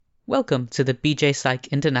Welcome to the BJ Psych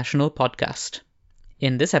International podcast.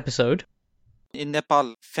 In this episode, in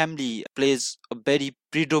Nepal, family plays a very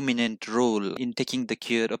predominant role in taking the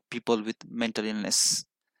care of people with mental illness.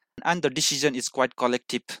 And the decision is quite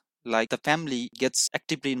collective, like the family gets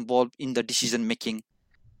actively involved in the decision making.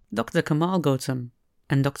 Dr. Kamal Gautam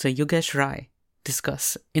and Dr. Yogesh Rai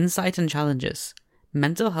discuss insight and challenges,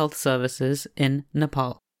 mental health services in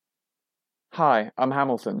Nepal. Hi, I'm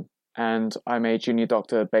Hamilton, and I'm a junior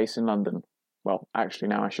doctor based in London. Well, actually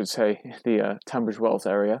now I should say the Tunbridge Wells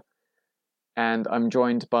area. And I'm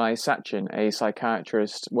joined by Sachin, a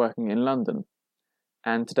psychiatrist working in London.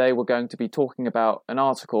 And today we're going to be talking about an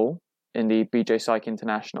article in the BJ Psych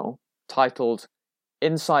International titled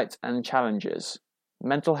Insight and Challenges,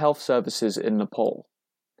 Mental Health Services in Nepal.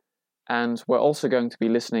 And we're also going to be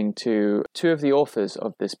listening to two of the authors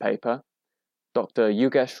of this paper, Dr.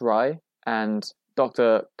 Yogesh Rai and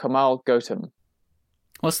Dr. Kamal Gautam.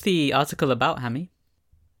 What's the article about, Hammy?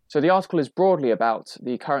 So the article is broadly about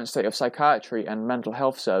the current state of psychiatry and mental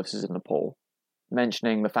health services in Nepal,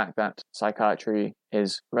 mentioning the fact that psychiatry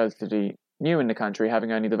is relatively new in the country,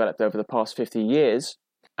 having only developed over the past 50 years,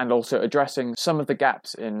 and also addressing some of the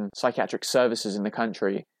gaps in psychiatric services in the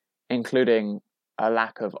country, including a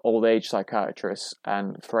lack of old age psychiatrists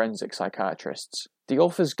and forensic psychiatrists. The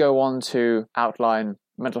authors go on to outline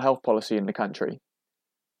mental health policy in the country,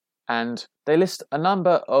 and they list a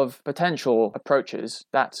number of potential approaches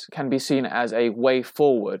that can be seen as a way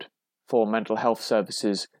forward for mental health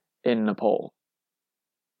services in Nepal.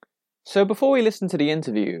 So before we listen to the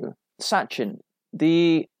interview, Sachin,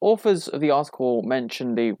 the authors of the article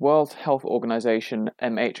mention the World Health Organization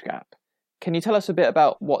MHGAP. Can you tell us a bit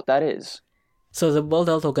about what that is? So the World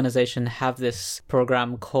Health Organization have this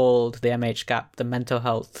program called the MHGAP, the Mental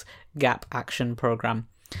Health Gap Action Program.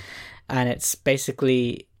 And it's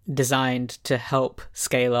basically designed to help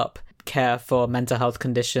scale up care for mental health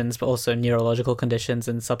conditions, but also neurological conditions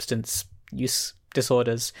and substance use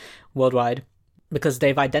disorders worldwide, because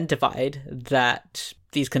they've identified that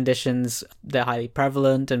these conditions, they're highly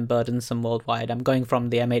prevalent and burdensome worldwide. I'm going from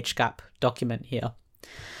the MHGAP document here.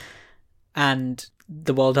 And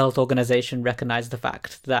the World Health Organization recognized the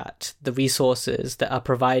fact that the resources that are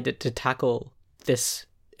provided to tackle this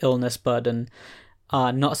illness burden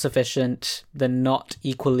are not sufficient, they're not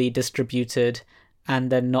equally distributed, and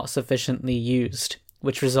they're not sufficiently used,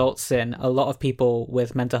 which results in a lot of people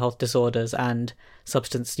with mental health disorders and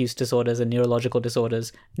substance use disorders and neurological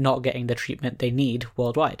disorders not getting the treatment they need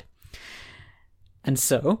worldwide. And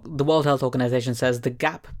so, the World Health Organization says the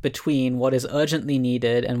gap between what is urgently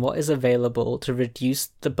needed and what is available to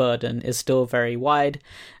reduce the burden is still very wide,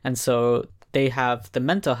 and so they have the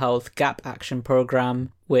Mental Health Gap Action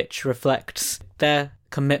Program, which reflects their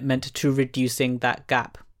commitment to reducing that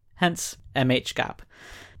gap, hence MHGAP.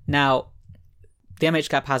 Now, the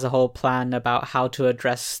MHGAP has a whole plan about how to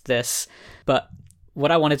address this, but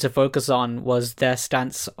what I wanted to focus on was their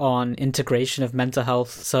stance on integration of mental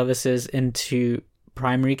health services into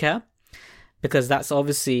primary care, because that's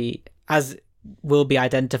obviously, as will be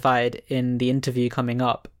identified in the interview coming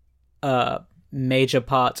up, a major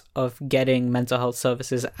part of getting mental health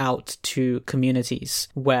services out to communities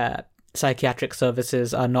where psychiatric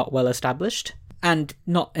services are not well established and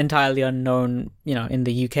not entirely unknown, in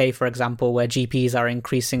the UK, for example, where GPs are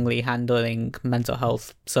increasingly handling mental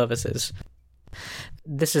health services.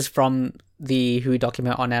 This is from the WHO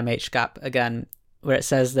document on MHGAP again, where it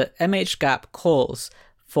says that MHGAP calls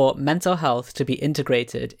for mental health to be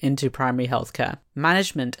integrated into primary healthcare.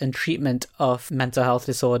 Management and treatment of mental health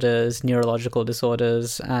disorders, neurological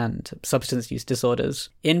disorders, and substance use disorders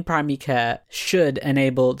in primary care should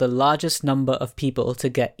enable the largest number of people to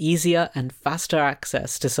get easier and faster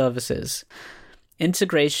access to services.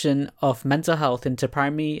 Integration of mental health into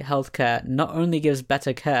primary healthcare not only gives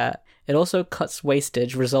better care, it also cuts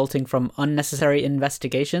wastage resulting from unnecessary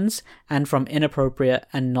investigations and from inappropriate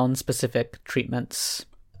and non-specific treatments.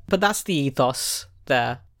 But that's the ethos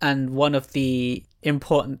there, and one of the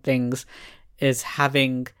important things is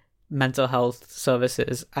having mental health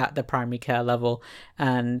services at the primary care level.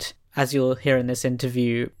 And as you'll hear in this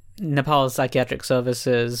interview, Nepal's psychiatric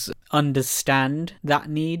services understand that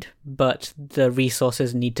need, but the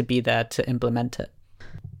resources need to be there to implement it.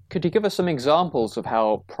 Could you give us some examples of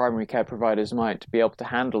how primary care providers might be able to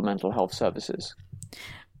handle mental health services?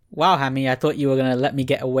 Wow, Hammy, I thought you were going to let me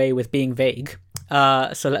get away with being vague.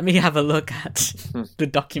 So let me have a look at the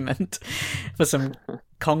document for some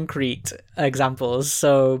concrete examples.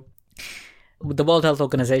 So the World Health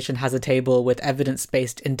Organization has a table with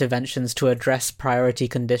evidence-based interventions to address priority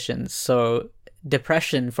conditions. So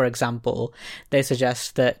depression, for example, they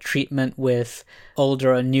suggest that treatment with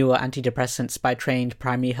older or newer antidepressants by trained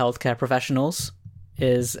primary healthcare professionals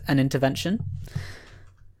is an intervention.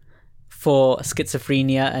 For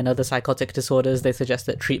schizophrenia and other psychotic disorders, they suggest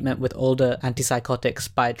that treatment with older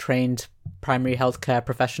antipsychotics by trained primary healthcare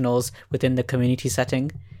professionals within the community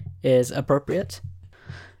setting is appropriate.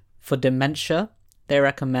 For dementia, they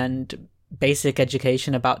recommend basic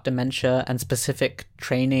education about dementia and specific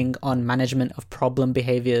training on management of problem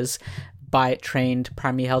behaviors by trained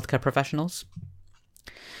primary healthcare professionals.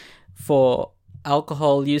 For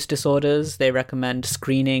alcohol use disorders, they recommend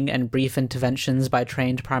screening and brief interventions by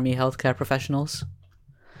trained primary healthcare professionals.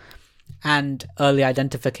 And early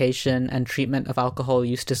identification and treatment of alcohol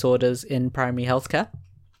use disorders in primary healthcare.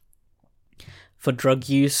 For drug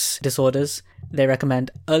use disorders, they recommend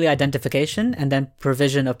early identification and then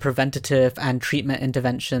provision of preventative and treatment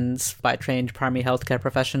interventions by trained primary healthcare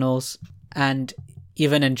professionals. And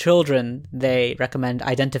even in children, they recommend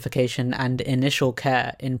identification and initial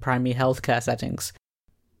care in primary healthcare settings.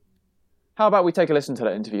 How about we take a listen to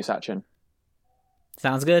that interview, Sachin?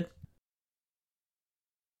 Sounds good.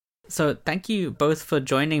 So thank you both for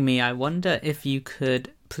joining me. I wonder if you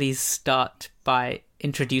could please start by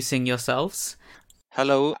introducing yourselves.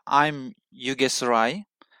 Hello, I'm Yugesh Rai.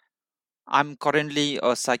 I'm currently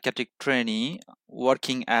a psychiatric trainee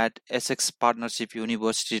working at Essex Partnership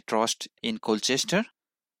University Trust in Colchester.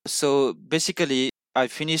 So basically, I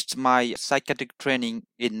finished my psychiatric training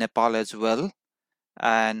in Nepal as well,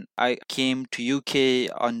 and I came to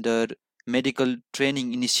UK under Medical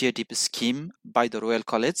Training Initiative Scheme by the Royal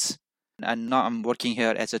College, and now I'm working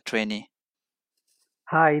here as a trainee.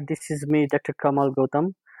 Hi, this is me, Dr. Kamal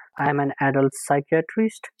Gautam. I'm an adult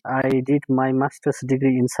psychiatrist. I did my master's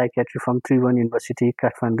degree in psychiatry from Tribhuvan University,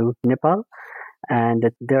 Kathmandu, Nepal. And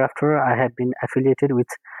thereafter, I have been affiliated with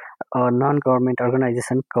a non-government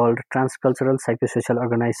organization called Transcultural Psychosocial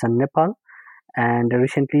Organization Nepal. And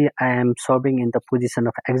recently, I am serving in the position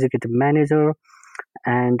of executive manager.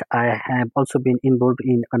 And I have also been involved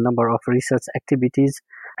in a number of research activities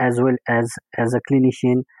as well as a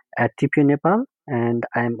clinician at TPU Nepal. And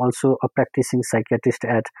I am also a practicing psychiatrist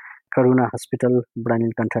at Karuna Hospital,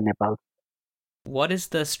 Branilkantha, Nepal. What is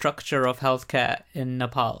the structure of healthcare in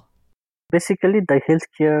Nepal? Basically, the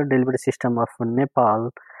healthcare delivery system of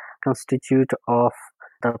Nepal constitutes of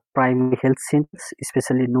the primary health centers,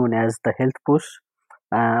 especially known as the health posts,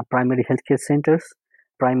 primary healthcare centers,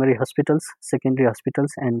 primary hospitals, secondary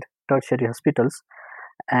hospitals, and tertiary hospitals.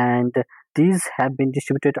 And these have been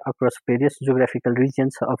distributed across various geographical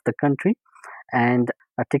regions of the country and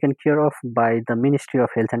are taken care of by the Ministry of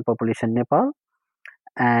Health and Population Nepal.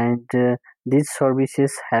 And these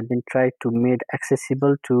services have been tried to made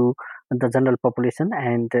accessible to the general population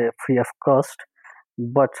and free of cost.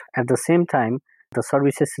 But at the same time, the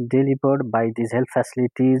services delivered by these health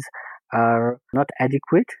facilities are not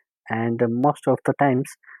adequate, and most of the times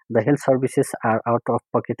the health services are out of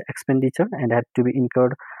pocket expenditure and have to be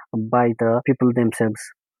incurred by the people themselves.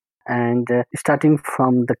 And starting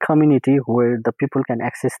from the community where the people can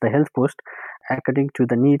access the health post according to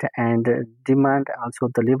the need and demand, also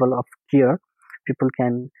the level of care, people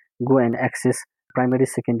can go and access primary,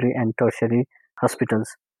 secondary, and tertiary hospitals.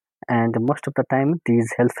 And most of the time,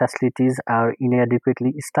 these health facilities are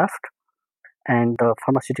inadequately staffed, and the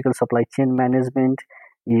pharmaceutical supply chain management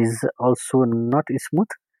is also not smooth,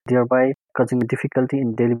 thereby causing difficulty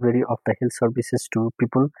in delivery of the health services to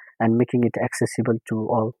people and making it accessible to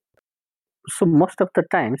all. So most of the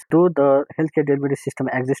times, though the healthcare delivery system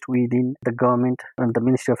exists within the government and the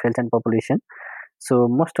Ministry of Health and Population, so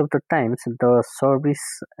most of the times the service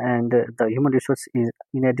and the human resource is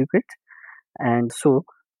inadequate, and so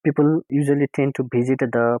people usually tend to visit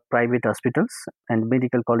the private hospitals and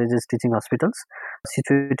medical colleges, teaching hospitals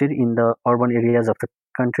situated in the urban areas of the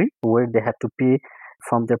country where they have to pay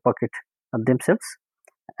from their pocket themselves.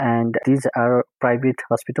 And these are private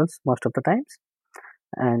hospitals most of the times,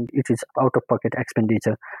 and it is out of pocket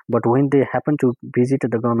expenditure. But when they happen to visit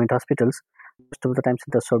the government hospitals, most of the times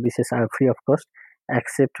the services are free of cost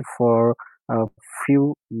except for a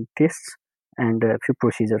few tests and a few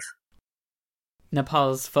procedures.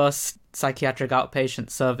 Nepal's first psychiatric outpatient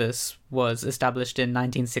service was established in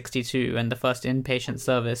 1962 and the first inpatient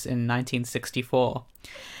service in 1964.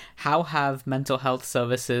 How have mental health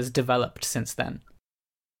services developed since then?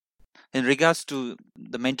 In regards to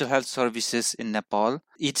the mental health services in Nepal,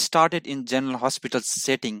 it started in general hospital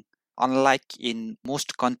setting. Unlike in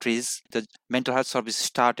most countries, the mental health service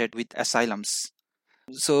started with asylums.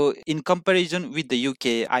 So in comparison with the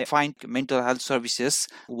UK, I find mental health services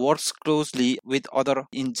works closely with other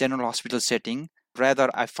in general hospital setting Rather,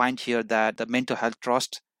 I find here that the mental health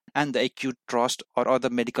trust and the acute trust or other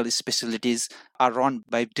medical specialties are run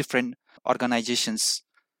by different organizations.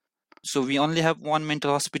 So we only have one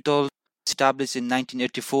mental hospital established in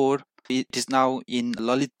 1984. It is now in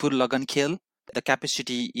Lalitpur, Lagankhel. The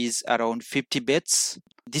capacity is around 50 beds.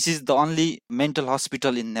 This is the only mental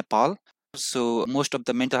hospital in Nepal. So most of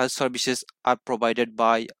the mental health services are provided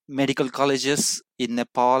by medical colleges in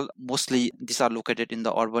Nepal. Mostly these are located in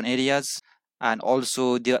the urban areas. And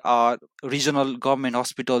also there are regional government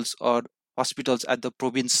hospitals or hospitals at the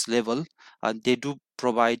province level. They do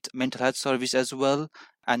provide mental health service as well.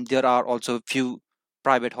 And there are also few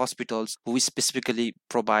private hospitals who specifically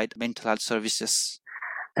provide mental health services.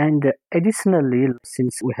 And additionally,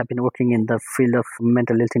 since we have been working in the field of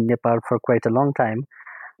mental health in Nepal for quite a long time,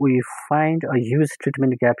 we find a huge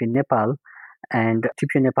treatment gap in Nepal. And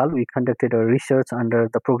TPU Nepal, we conducted a research under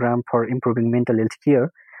the program for improving mental health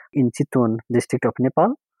care in Chitwan district of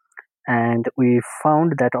Nepal. And we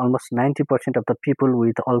found that almost 90% of the people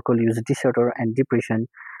with alcohol use disorder and depression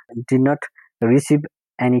did not receive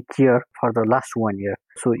any care for the last 1 year.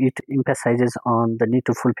 So it emphasizes on the need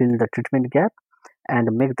to fulfill the treatment gap and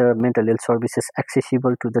make the mental health services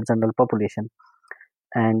accessible to the general population.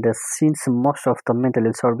 And since most of the mental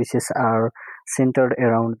health services are centered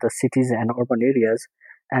around the cities and urban areas,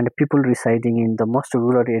 and people residing in the most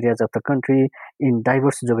rural areas of the country in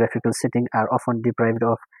diverse geographical setting are often deprived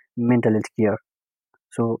of mental health care.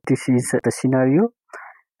 So this is the scenario,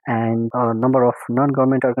 and a number of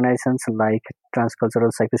non-government organizations like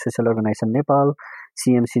Transcultural Psychosocial Organization Nepal,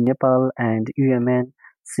 CMC Nepal, and UMN,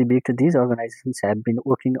 CBICT, these organizations have been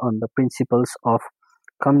working on the principles of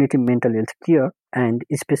community mental health care, and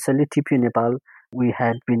especially TPU Nepal, we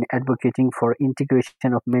had been advocating for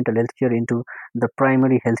integration of mental health care into the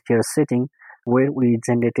primary healthcare setting, where we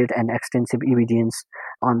generated an extensive evidence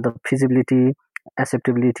on the feasibility,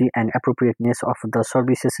 acceptability, and appropriateness of the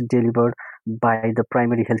services delivered by the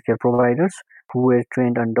primary healthcare providers who were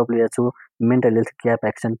trained on WHO Mental Health Gap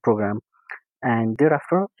Action Program. And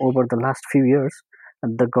thereafter, over the last few years,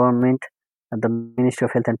 the government, the Ministry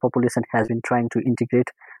of Health and Population has been trying to integrate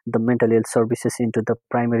the mental health services into the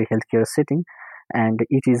primary healthcare setting, and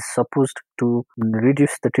it is supposed to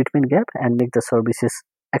reduce the treatment gap and make the services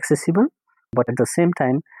accessible. But at the same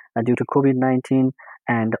time, due to COVID-19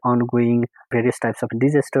 and ongoing various types of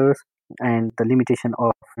disasters and the limitation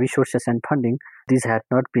of resources and funding, these have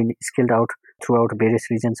not been scaled out throughout various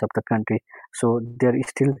regions of the country. So there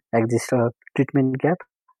still exists a treatment gap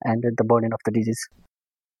and the burden of the disease.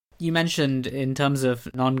 You mentioned in terms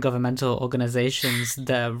of non-governmental organizations,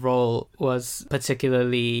 their role was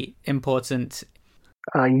particularly important.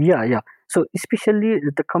 Yeah. So especially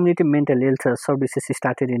the community mental health services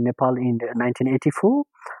started in Nepal in 1984,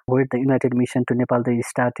 where the United Mission to Nepal, they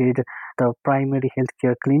started the primary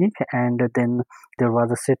healthcare clinic, and then there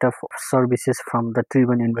was a set of services from the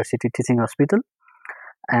Tribhuvan University Teaching Hospital.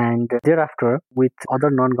 And thereafter, with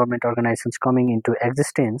other non-government organizations coming into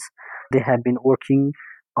existence, they have been working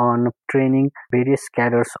on training various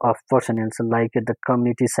cadres of personnel, like the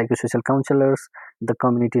community psychosocial counselors, the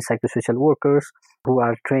community psychosocial workers, who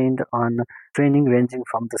are trained on training ranging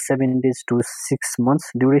from the 7 days to 6 months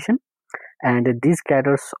duration. And these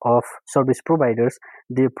cadres of service providers,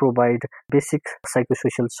 they provide basic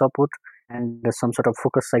psychosocial support and some sort of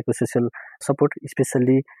focused psychosocial support,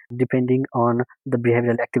 especially depending on the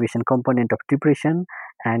behavioral activation component of depression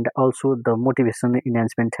and also the motivation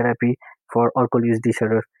enhancement therapy for alcohol use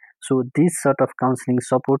disorder. So these sort of counseling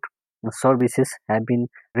support services have been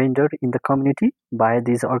rendered in the community by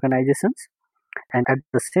these organizations. And at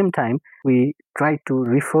the same time, we try to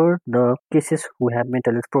refer the cases who have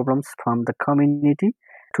mental health problems from the community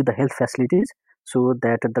to the health facilities, so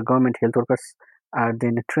that the government health workers are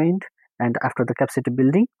then trained, and after the capacity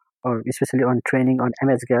building, or especially on training on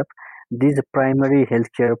MHGAP, these primary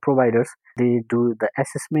healthcare providers, they do the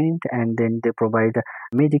assessment and then they provide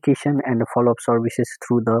medication and follow-up services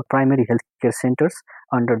through the primary healthcare centers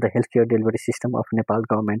under the healthcare delivery system of Nepal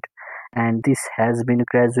government. And this has been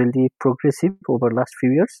gradually progressive over the last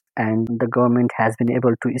few years, and the government has been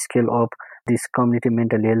able to scale up this community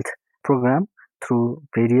mental health program through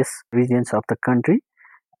various regions of the country.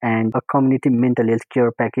 And a community mental health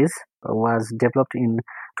care package was developed in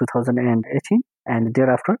 2018, and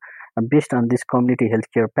thereafter, based on this community health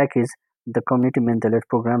care package, the community mental health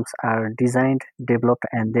programs are designed, developed,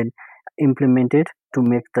 and then implemented to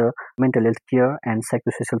make the mental health care and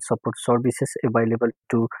psychosocial support services available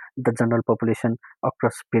to the general population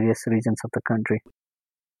across various regions of the country.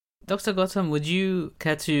 Dr. Gautam, would you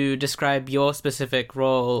care to describe your specific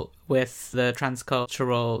role with the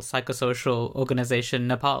transcultural psychosocial organization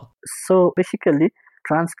Nepal? So basically,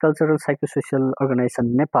 Transcultural Psychosocial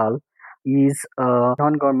Organization Nepal is a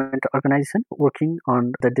non-government organization working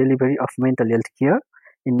on the delivery of mental health care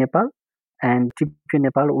in Nepal. And TPO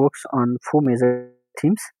Nepal works on 4 major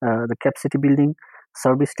themes: the capacity building,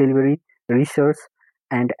 service delivery, research,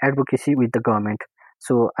 and advocacy with the government.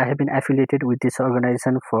 So I have been affiliated with this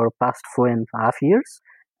organization for past 4.5 years,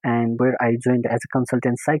 and where I joined as a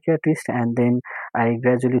consultant psychiatrist, and then I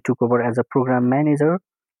gradually took over as a program manager,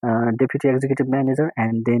 deputy executive manager,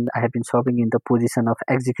 and then I have been serving in the position of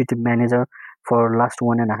executive manager for last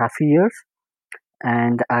 1.5 years.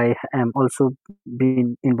 And I am also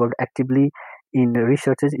been involved actively in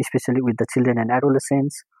researches, especially with the children and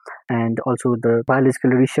adolescents, and also the biological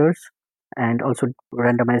research, and also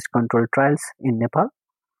randomized controlled trials in Nepal.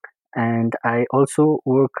 And I also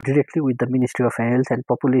work directly with the Ministry of Health and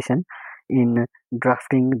Population in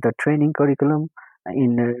drafting the training curriculum,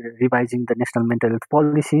 in revising the National Mental Health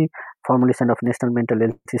Policy, formulation of National Mental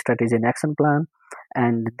Health Strategy and Action Plan,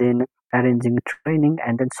 and then arranging training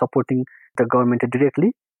and then supporting the government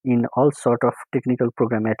directly in all sort of technical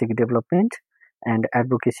programmatic development and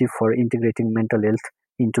advocacy for integrating mental health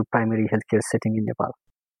into primary healthcare setting in Nepal.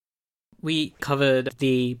 We covered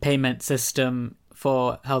the payment system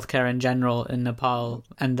for healthcare in general in Nepal,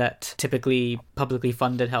 and that typically publicly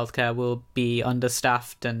funded healthcare will be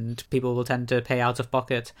understaffed and people will tend to pay out of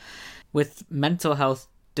pocket. With mental health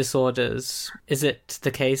disorders, is it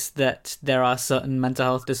the case that there are certain mental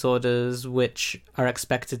health disorders which are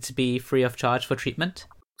expected to be free of charge for treatment?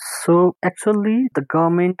 So actually, the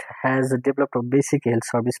government has developed a basic health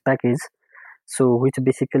service package, so which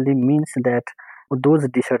basically means that those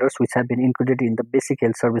disorders which have been included in the basic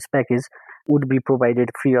health service package would be provided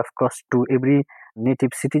free of cost to every native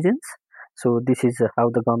citizens. So this is how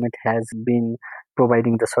the government has been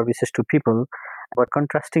providing the services to people. But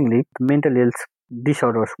contrastingly, mental health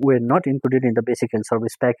disorders were not included in the basic health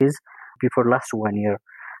service package before last 1 year.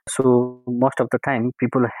 So most of the time,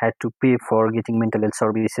 people had to pay for getting mental health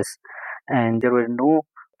services, and there were no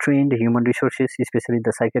trained human resources, especially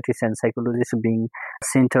the psychiatrists and psychologists being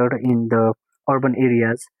centered in the urban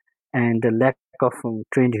areas, and the lack of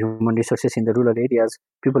trained human resources in the rural areas,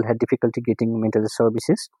 people had difficulty getting mental health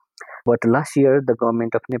services. But last year, the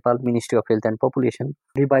government of Nepal, Ministry of Health and Population,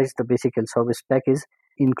 revised the basic health service package,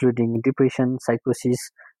 including depression,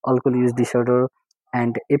 psychosis, alcohol use disorder,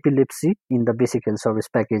 and epilepsy in the basic health service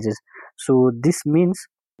packages. So this means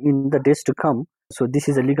in the days to come, so this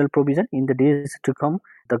is a legal provision, in the days to come,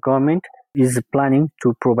 the government is planning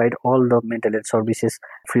to provide all the mental health services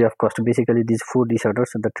free of cost. Basically, these 4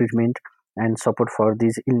 disorders, the treatment and support for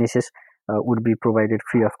these illnesses would be provided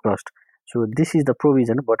free of cost. So this is the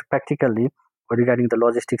provision, but practically, regarding the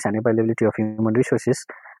logistics and availability of human resources,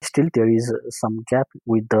 still there is some gap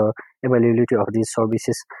with the availability of these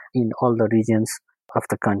services in all the regions of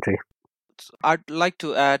the country. I'd like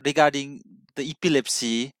to add regarding the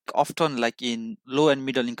epilepsy, often like in low and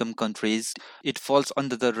middle income countries, it falls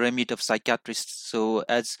under the remit of psychiatrists. So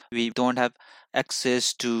as we don't have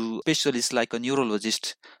access to specialists like a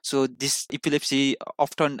neurologist, so this epilepsy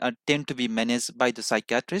often tend to be managed by the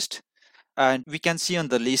psychiatrist. And we can see on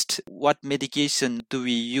the list what medication do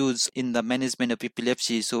we use in the management of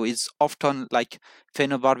epilepsy. So it's often like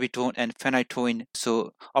phenobarbital and phenytoin.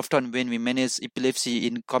 So often when we manage epilepsy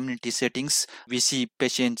in community settings, we see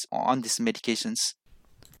patients on these medications.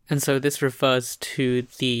 And so this refers to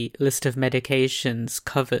the list of medications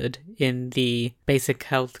covered in the basic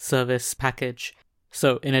health service package.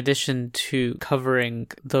 So in addition to covering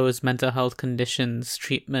those mental health conditions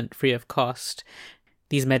treatment free of cost,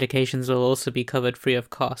 these medications will also be covered free of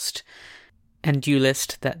cost. And you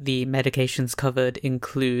list that the medications covered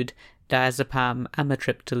include diazepam,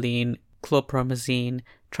 amitriptyline, chlorpromazine,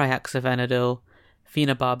 triaxovenadil,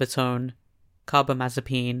 phenobarbital,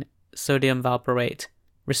 carbamazepine, sodium valproate,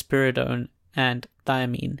 risperidone, and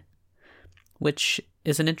thiamine, which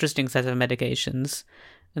is an interesting set of medications,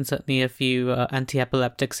 and certainly a few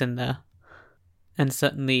anti-epileptics in there, and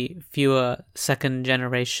certainly fewer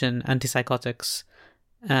second-generation antipsychotics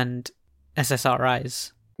and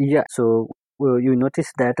SSRIs. Yeah, so you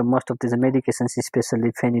notice that most of these medications,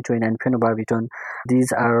 especially phenytoin and phenobarbital,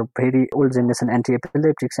 these are very old generation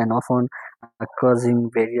anti-epileptics and often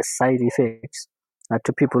causing various side effects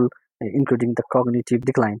to people, including the cognitive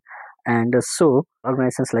decline. And so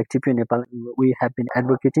organizations like TPO Nepal, we have been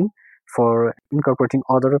advocating for incorporating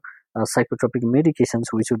other psychotropic medications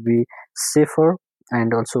which would be safer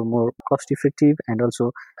and also more cost effective and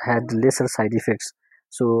also had lesser side effects.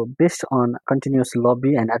 So based on continuous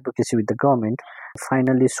lobby and advocacy with the government,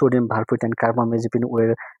 finally sodium valproate and carbamazepine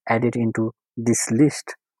were added into this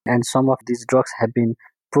list. And some of these drugs have been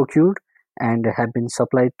procured and have been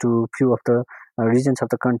supplied to few of the regions of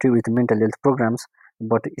the country with mental health programs,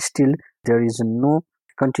 but still there is no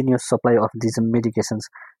continuous supply of these medications,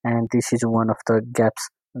 and this is one of the gaps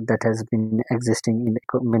that has been existing in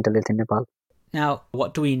mental health in Nepal. Now,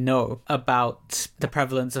 what do we know about the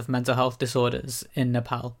prevalence of mental health disorders in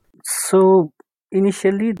Nepal? So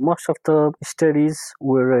initially, most of the studies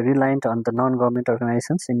were reliant on the non-government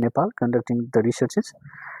organizations in Nepal conducting the researches.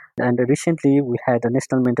 And recently, we had a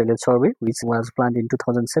National Mental Health Survey, which was planned in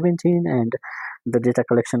 2017, and the data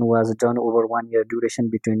collection was done over 1 year duration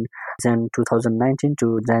between Jan 2019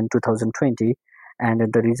 to Jan 2020. And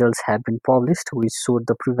the results have been published, which showed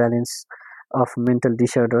the prevalence of mental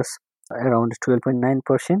disorders around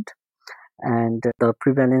 12.9%. And the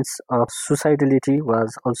prevalence of suicidality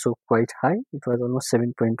was also quite high. It was almost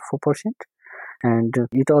 7.4%. And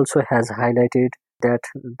it also has highlighted that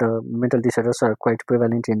the mental disorders are quite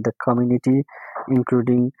prevalent in the community,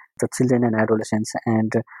 including the children and adolescents.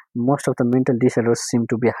 And most of the mental disorders seem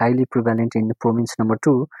to be highly prevalent in province number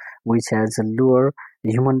 2, which has a lower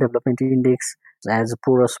human development index, has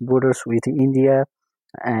porous borders with India,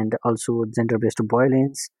 and also gender-based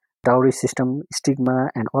violence, dowry system, stigma,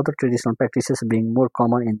 and other traditional practices being more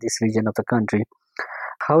common in this region of the country.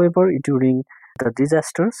 However, during the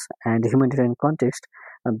disasters and humanitarian context,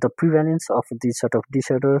 the prevalence of these sort of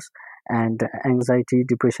disorders and anxiety,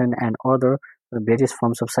 depression, and other various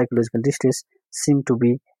forms of psychological distress seem to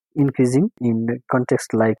be increasing in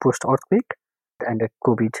context like post-earthquake and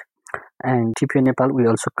COVID. And TPA Nepal, we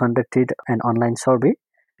also conducted an online survey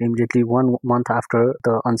immediately 1 month after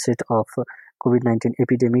the onset of COVID-19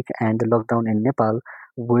 epidemic and lockdown in Nepal,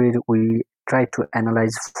 where we tried to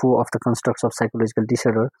analyze 4 of the constructs of psychological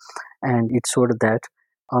disorder, and it showed that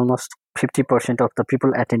almost 50% of the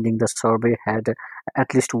people attending the survey had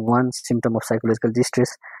at least one symptom of psychological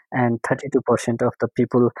distress, and 32% of the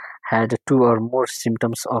people had 2 or more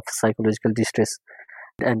symptoms of psychological distress.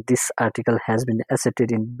 And this article has been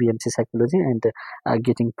accepted in BMC Psychology and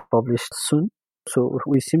getting published soon. So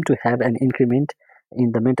we seem to have an increment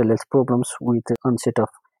in the mental health problems with the onset of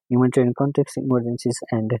humanitarian context, emergencies,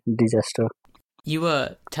 and disaster. You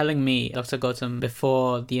were telling me, Dr. Gautam,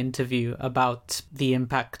 before the interview about the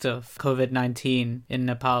impact of COVID-19 in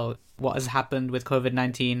Nepal. What has happened with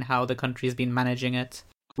COVID-19, how the country has been managing it?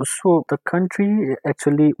 So the country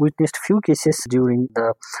actually witnessed few cases during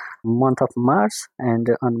the month of March, and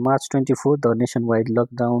on March 24, the nationwide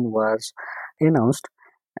lockdown was announced.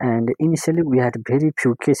 And initially we had very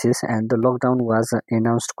few cases and the lockdown was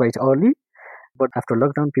announced quite early. But after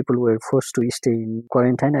lockdown, people were forced to stay in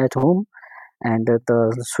quarantine at home, and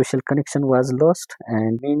the social connection was lost,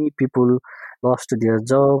 and many people lost their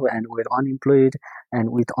job and were unemployed.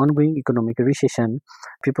 And with ongoing economic recession,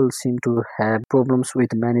 people seem to have problems with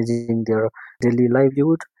managing their daily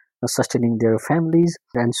livelihood, sustaining their families.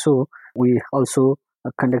 And so we also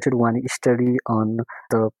conducted one study on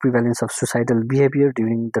the prevalence of suicidal behavior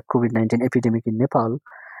during the COVID-19 epidemic in Nepal,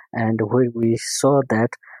 and where we saw that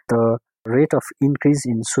the rate of increase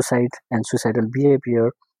in suicide and suicidal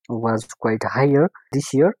behavior was quite higher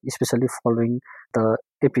this year, especially following the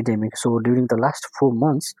epidemic. So during the last 4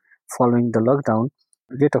 months following the lockdown,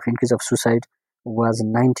 rate of increase of suicide was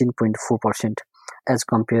 19.4% as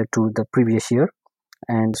compared to the previous year.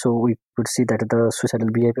 And so we could see that the suicidal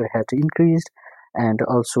behavior had increased, and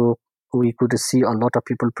also we could see a lot of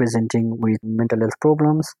people presenting with mental health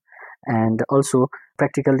problems. And also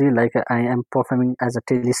practically, like I am performing as a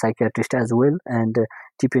telepsychiatrist as well, and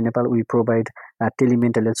TPA Nepal, we provide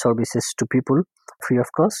telemental health services to people free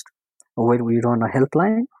of cost, where we run a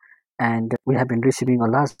helpline, and we have been receiving a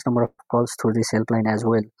large number of calls through this helpline as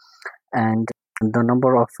well. And the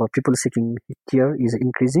number of people seeking care is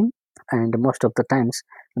increasing, and most of the times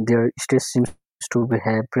their stress seems to be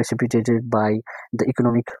precipitated by the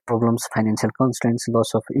economic problems, financial constraints,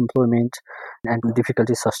 loss of employment, and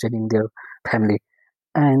difficulty sustaining their family.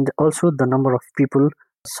 And also the number of people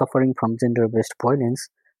suffering from gender-based violence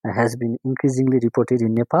has been increasingly reported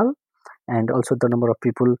in Nepal, and also the number of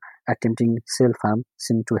people attempting self-harm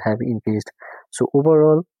seem to have increased. So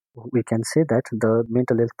overall, we can say that the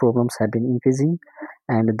mental health problems have been increasing,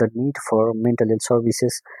 and the need for mental health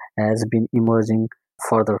services has been emerging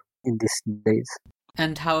further in these days.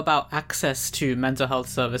 And how about access to mental health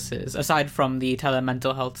services? Aside from the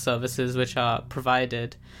telemental health services which are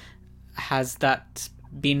provided, has that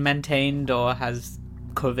been maintained, or has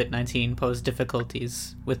COVID-19 posed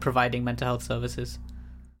difficulties with providing mental health services?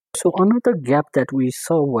 So another gap that we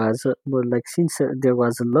saw was since there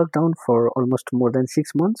was a lockdown for almost more than 6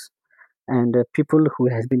 months, and people who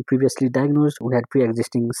has been previously diagnosed, who had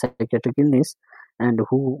pre-existing psychiatric illness, and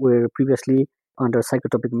who were previously under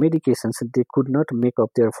psychotropic medications, they could not make up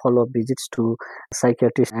their follow-up visits to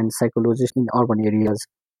psychiatrists and psychologists in urban areas.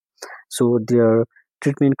 So their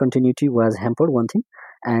treatment continuity was hampered, one thing,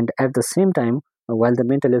 and at the same time, while the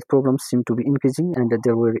mental health problems seemed to be increasing and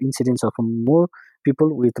there were incidents of more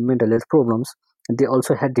people with mental health problems, they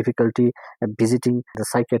also had difficulty visiting the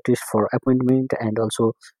psychiatrist for appointment and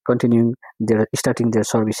also continuing their starting their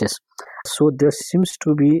services. So there seems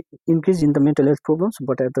to be increase in the mental health problems,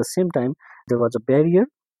 but at the same time there was a barrier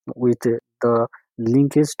with the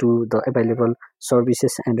linkage to the available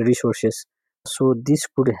services and resources. So this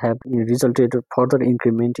could have resulted further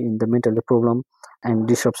increment in the mental health problem and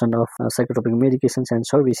disruption of psychotropic medications and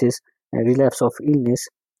services, relapse of illness,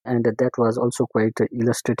 and that was also quite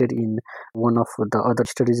illustrated in one of the other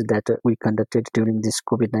studies that we conducted during this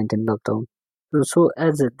COVID-19 lockdown. So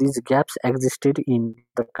as these gaps existed in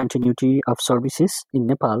the continuity of services in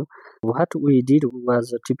Nepal, what we did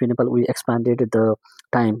was TP Nepal, we expanded the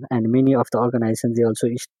time, and many of the organizations, they also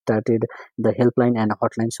started the helpline and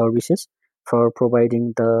hotline services for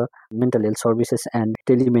providing the mental health services and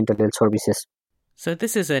tele-mental health services. So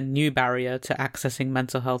this is a new barrier to accessing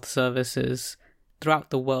mental health services throughout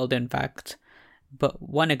the world, in fact. But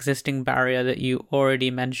one existing barrier that you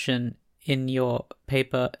already mentioned in your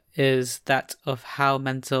paper is that of how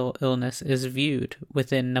mental illness is viewed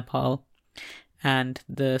within Nepal and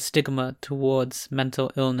the stigma towards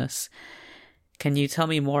mental illness. Can you tell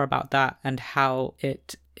me more about that and how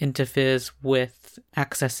it interferes with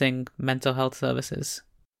accessing mental health services?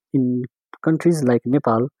 In countries like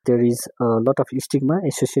Nepal, there is a lot of stigma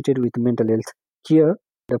associated with mental health care.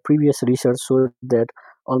 The previous research showed that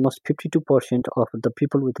almost 52% of the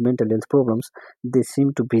people with mental health problems, they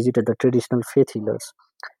seem to visit the traditional faith healers.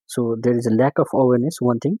 So there is a lack of awareness,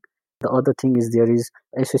 one thing. The other thing is there is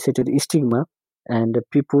associated stigma, and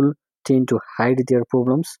people tend to hide their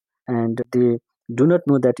problems, and they do not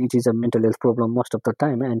know that it is a mental health problem most of the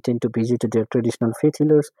time and tend to visit their traditional faith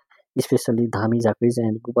healers, especially Dhami Zakris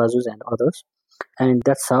and Gubazus and others. And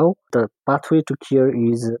that's how the pathway to cure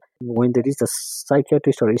is when there is a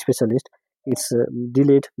psychiatrist or a specialist, it's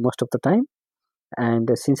delayed most of the time. And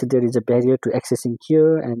since there is a barrier to accessing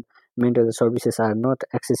care and mental health services are not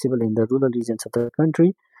accessible in the rural regions of the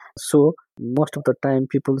country, so most of the time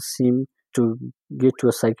people seem to get to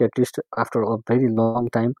a psychiatrist after a very long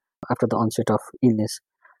time after the onset of illness.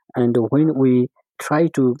 And when we try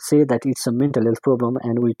to say that it's a mental health problem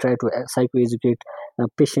and we try to psychoeducate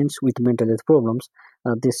patients with mental health problems,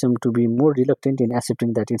 they seem to be more reluctant in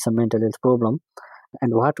accepting that it's a mental health problem.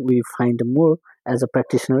 And what we find more as a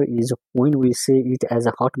practitioner is when we say it as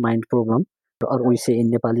a hot mind problem, or we say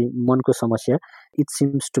in Nepali, manko samasya, it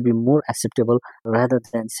seems to be more acceptable rather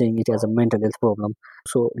than saying it as a mental health problem.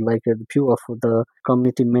 So, like a few of the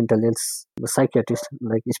community mental health psychiatrists,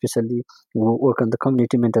 like especially who work on the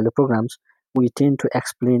community mental health programs, we tend to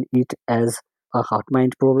explain it as a heart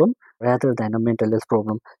mind problem rather than a mental health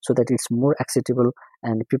problem, so that it's more acceptable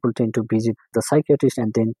and people tend to visit the psychiatrist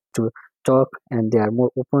and then to talk, and they are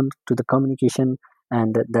more open to the communication,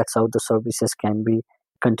 and that's how the services can be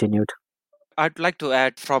continued. I'd like to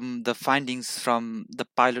add from the findings from the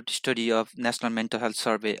pilot study of National Mental Health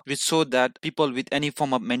Survey, which showed that people with any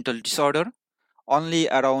form of mental disorder, only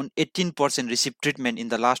around 18% received treatment in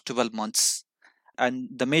the last 12 months. And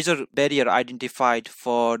the major barrier identified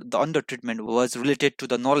for the undertreatment was related to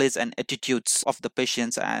the knowledge and attitudes of the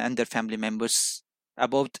patients and their family members.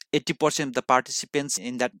 About 80% of the participants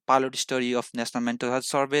in that pilot study of National Mental Health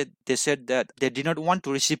Survey, they said that they did not want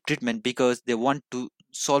to receive treatment because they want to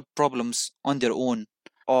solve problems on their own,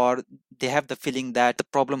 or they have the feeling that the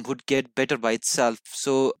problem would get better by itself.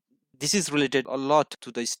 So this is related a lot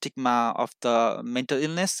to the stigma of the mental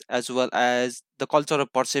illness, as well as the cultural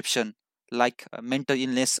perception, like mental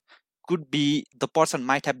illness could be the person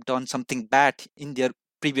might have done something bad in their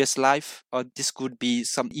previous life, or this could be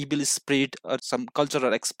some evil spirit or some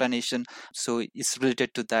cultural explanation. So it's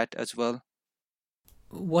related to that as well.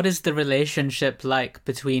 What is the relationship like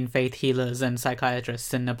between faith healers and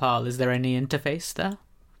psychiatrists in Nepal? Is there any interface there?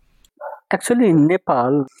 Actually, in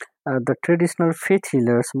Nepal, the traditional faith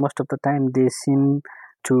healers, most of the time, they seem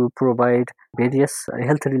to provide various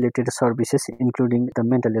health related services, including the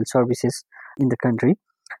mental health services in the country.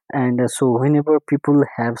 And so, whenever people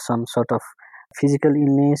have some sort of physical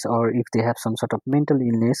illness, or if they have some sort of mental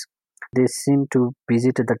illness, they seem to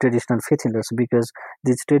visit the traditional faith healers, because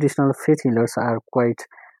these traditional faith healers are quite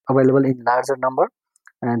available in larger number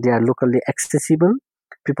and they are locally accessible,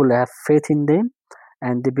 people have faith in them,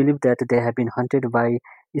 and they believe that they have been hunted by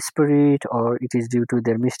spirit, or it is due to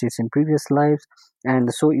their misdeeds in previous lives. And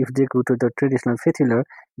so if they go to the traditional faith healer,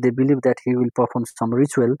 they believe that he will perform some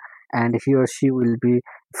ritual and he or she will be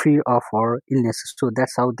free of our illness. So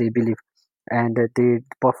that's how they believe, and they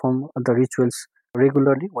perform the rituals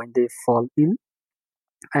regularly when they fall ill.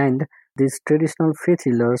 And these traditional faith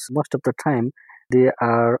healers, most of the time, they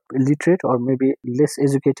are illiterate or maybe less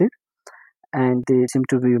educated, and they seem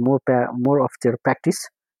to be more of their practice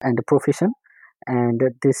and profession, and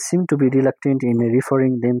they seem to be reluctant in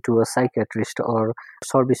referring them to a psychiatrist or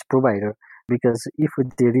service provider, because if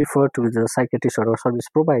they refer to the psychiatrist or a service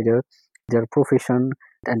provider, their profession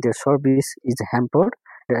and their service is hampered,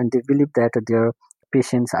 and they believe that their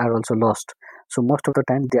patients are also lost. So most of the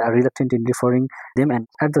time they are reluctant in referring them. And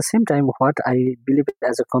at the same time, what I believe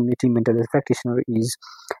as a community mental health practitioner is,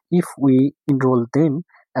 if we enroll them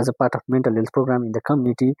as a part of mental health program in the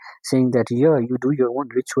community, saying that yeah, you do your own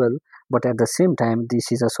ritual, but at the same time this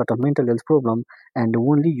is a sort of mental health problem, and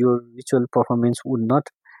only your ritual performance would not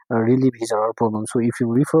relieve his or her problem. So if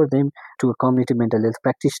you refer them to a community mental health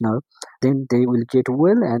practitioner, then they will get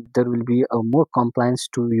well, and there will be a more compliance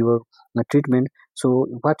to your treatment. So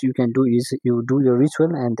what you can do is you do your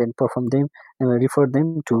ritual and then perform them, refer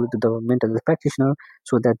them to the mental health practitioner,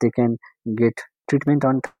 so that they can get treatment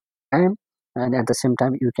on time, and at the same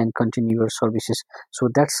time you can continue your services. So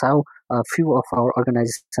that's how a few of our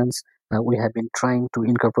organizations, we have been trying to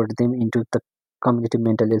incorporate them into the community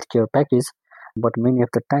mental health care package. But many of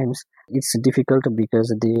the times it's difficult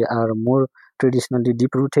because they are more traditionally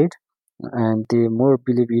deep rooted, and they more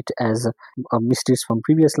believe it as a misdeeds from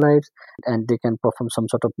previous lives, and they can perform some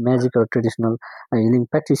sort of magic or traditional healing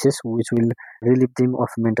practices which will relieve them of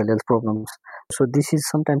mental health problems. So this is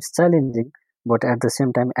sometimes challenging, but at the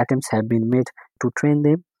same time attempts have been made to train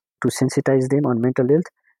them, to sensitize them on mental health,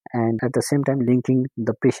 and at the same time linking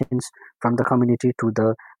the patients from the community to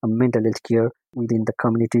the mental health care within the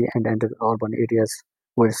community and the urban areas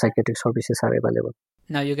where psychiatric services are available.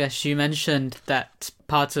 Now, Yogesh, you mentioned that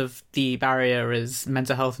part of the barrier is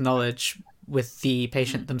mental health knowledge with the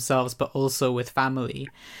patient themselves, but also with family.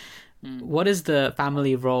 What is the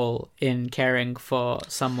family role in caring for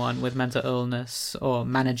someone with mental illness or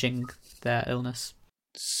managing their illness?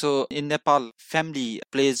 So in Nepal, family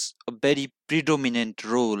plays a very predominant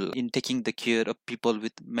role in taking the care of people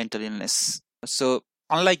with mental illness. So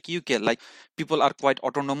unlike UK, like people are quite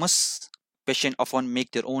autonomous. Patients often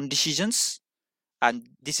make their own decisions. And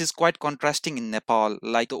this is quite contrasting in Nepal.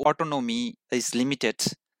 Like the autonomy is limited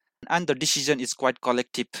and the decision is quite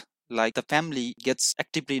collective. Like the family gets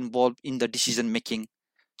actively involved in the decision making.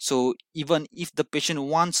 So even if the patient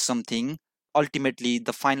wants something, ultimately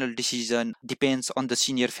the final decision depends on the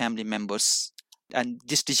senior family members. And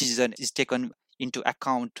this decision is taken into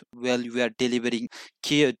account while we are delivering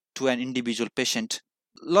care to an individual patient.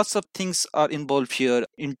 Lots of things are involved here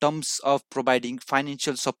in terms of providing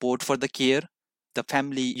financial support for the care. The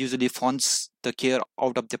family usually funds the care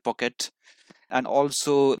out of their pocket. And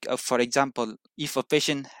also, for example, if a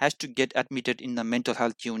patient has to get admitted in the mental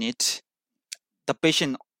health unit, the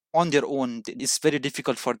patient on their own, it's very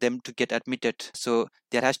difficult for them to get admitted. So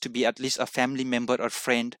there has to be at least a family member or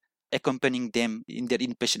friend accompanying them in their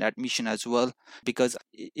inpatient admission as well, because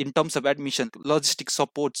in terms of admission, logistic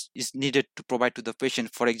support is needed to provide to the patient.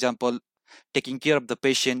 For example, taking care of the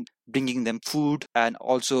patient, bringing them food, and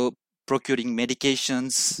also procuring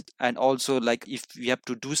medications, and also like if we have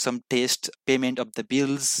to do some test, payment of the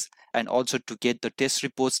bills, and also to get the test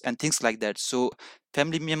reports and things like that. So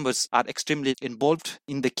family members are extremely involved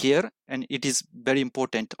in the care, and it is very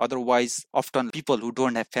important. Otherwise, often people who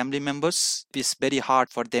don't have family members, it's very hard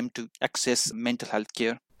for them to access mental health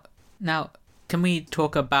care. Now, can we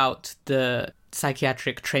talk about the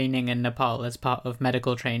psychiatric training in Nepal as part of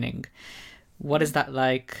medical training? What is that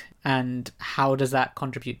like, and how does that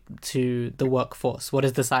contribute to the workforce? What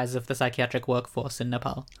is the size of the psychiatric workforce in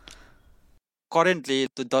Nepal? Currently,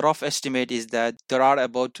 the rough estimate is that there are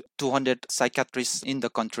about 200 psychiatrists in the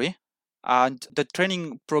country. And the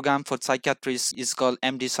training program for psychiatrists is called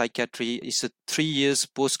MD Psychiatry. It's a 3 years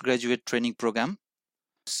postgraduate training program.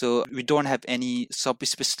 So we don't have any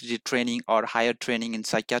subspecialty training or higher training in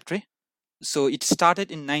psychiatry. So it started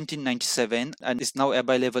in 1997 and is now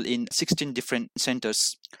available in 16 different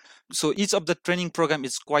centers. So each of the training program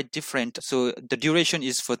is quite different. So the duration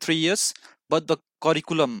is for 3 years, but the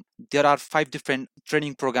curriculum, there are 5 different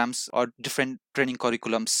training programs or different training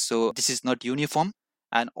curriculums. So this is not uniform.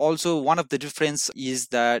 And also one of the difference is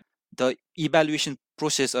that the evaluation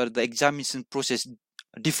process or the examination process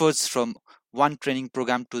differs from one training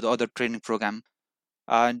program to the other training program.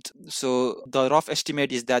 And so the rough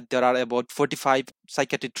estimate is that there are about 45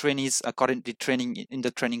 psychiatric trainees currently training in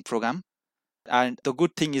the training program. And the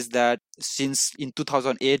good thing is that since in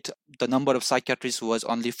 2008, the number of psychiatrists was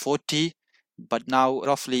only 40, but now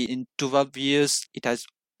roughly in 12 years, it has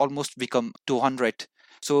almost become 200.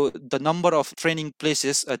 So the number of training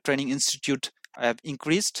places, training institute have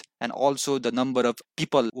increased, and also the number of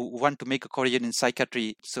people who want to make a career in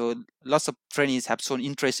psychiatry. So lots of trainees have shown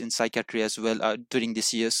interest in psychiatry as well during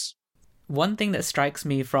these years. One thing that strikes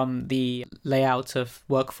me from the layout of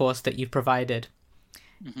workforce that you've provided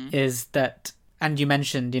is that, and you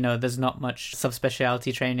mentioned, there's not much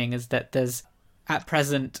subspecialty training, is that there's at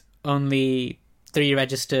present only 3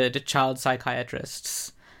 registered child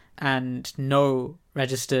psychiatrists and no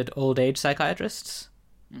registered old age psychiatrists.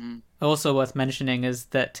 Also worth mentioning is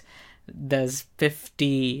that there's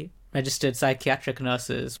 50 registered psychiatric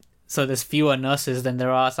nurses, so there's fewer nurses than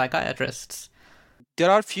there are psychiatrists. There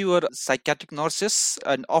are fewer psychiatric nurses,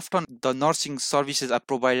 and often the nursing services are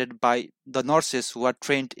provided by the nurses who are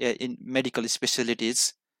trained in medical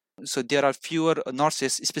specialties. So there are fewer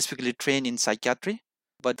nurses specifically trained in psychiatry,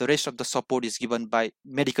 but the rest of the support is given by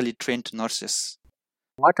medically trained nurses.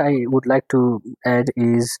 What I would like to add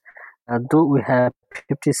is, though we have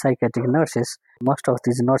 50 psychiatric nurses, most of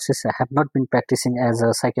these nurses have not been practicing as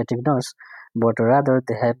a psychiatric nurse, but rather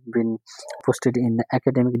they have been posted in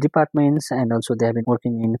academic departments, and also they have been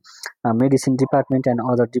working in medicine department and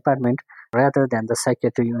other department rather than the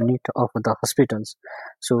psychiatry unit of the hospitals.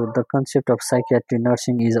 So the concept of psychiatry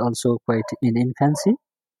nursing is also quite in infancy,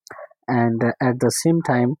 and at the same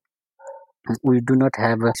time we do not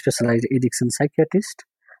have a specialized addiction psychiatrist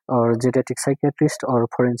or geriatric psychiatrist or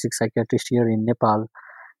forensic psychiatrist here in Nepal.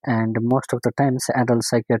 And most of the times adult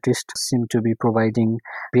psychiatrists seem to be providing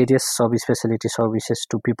various subspecialty services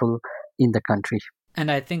to people in the country. And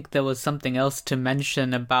I think there was something else to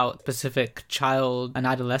mention about specific child and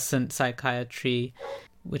adolescent psychiatry,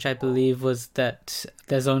 which I believe was that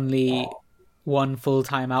there's only one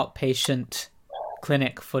full-time outpatient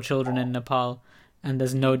clinic for children in Nepal, and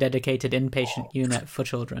there's no dedicated inpatient unit for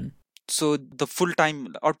children. So the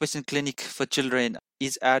full-time outpatient clinic for children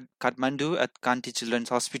is at Kathmandu at Kanti Children's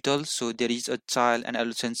Hospital. So there is a child and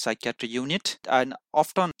adolescent psychiatry unit, and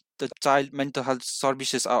often the child mental health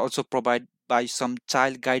services are also provided by some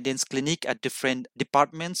child guidance clinic at different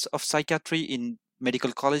departments of psychiatry in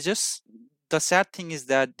medical colleges. The sad thing is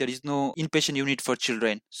that there is no inpatient unit for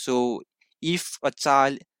children. So if a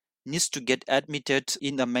child needs to get admitted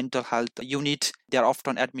in the mental health unit, they are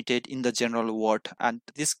often admitted in the general ward, and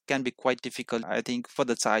this can be quite difficult, I think, for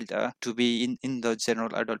the child to be in the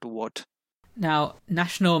general adult ward. Now,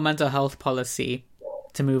 National Mental Health Policy,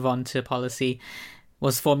 to move on to policy,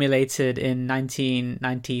 was formulated in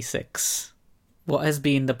 1996. What has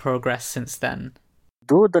been the progress since then?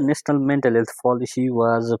 Though the National Mental Health Policy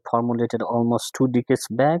was formulated almost 2 decades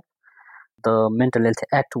back, the Mental Health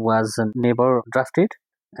Act was never drafted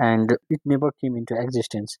and it never came into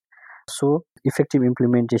existence. So effective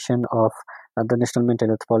implementation of the National Mental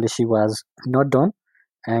Health Policy was not done,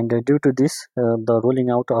 and due to this, the rolling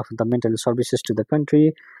out of the mental health services to the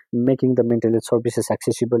country, making the mental health services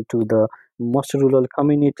accessible to the most rural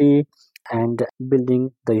community, and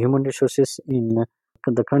building the human resources in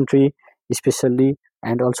the country especially,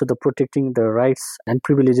 and also the protecting the rights and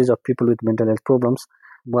privileges of people with mental health problems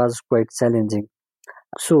was quite challenging.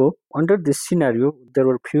 So under this scenario, there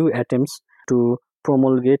were few attempts to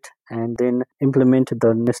promulgate and then implement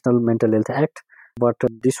the National Mental Health Act, but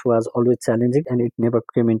this was always challenging and it never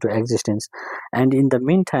came into existence. And in the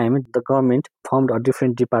meantime, the government formed a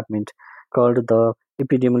different department called the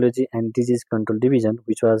Epidemiology and Disease Control Division,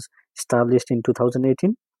 which was established in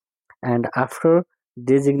 2018. And after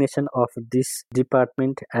designation of this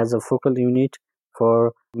department as a focal unit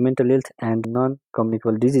for mental health and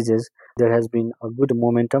non-communicable diseases, there has been a good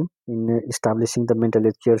momentum in establishing the mental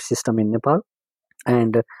health care system in Nepal.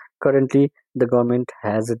 And currently, the government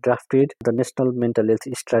has drafted the National Mental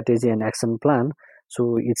Health Strategy and Action Plan.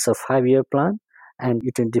 So it's a 5-year plan, and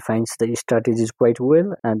it defines the strategies quite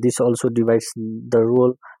well. And this also divides the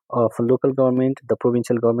role of local government, the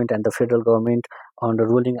provincial government, and the federal government on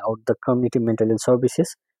rolling out the community mental health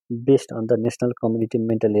services based on the National Community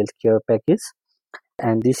Mental Health Care Package.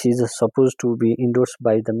 And this is supposed to be endorsed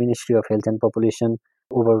by the Ministry of Health and Population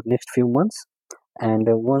over next few months. And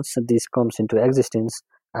once this comes into existence,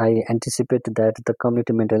 I anticipate that the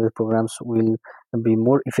community mental health programs will be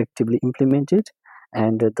more effectively implemented,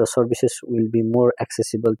 and the services will be more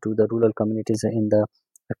accessible to the rural communities in the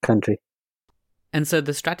country. And so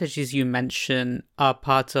the strategies you mention are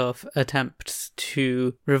part of attempts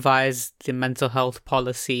to revise the mental health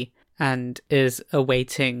policy and is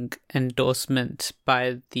awaiting endorsement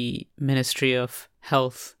by the Ministry of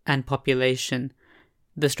Health and Population.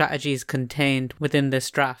 The strategies contained within this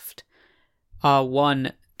draft are: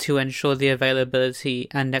 1, to ensure the availability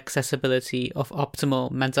and accessibility of optimal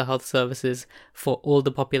mental health services for all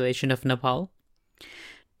the population of Nepal;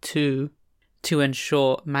 2, to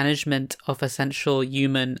ensure management of essential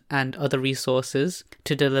human and other resources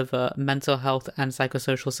to deliver mental health and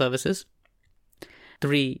psychosocial services;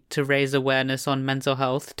 3, to raise awareness on mental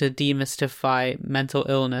health, to demystify mental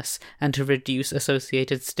illness and to reduce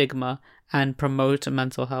associated stigma and promote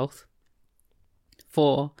mental health;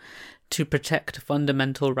 4, to protect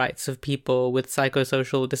fundamental rights of people with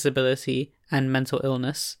psychosocial disability and mental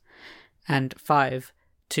illness; and 5,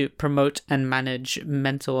 to promote and manage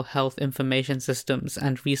mental health information systems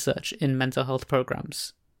and research in mental health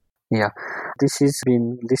programs. Yeah, this has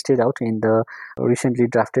been listed out in the recently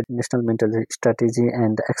drafted National Mental Health Strategy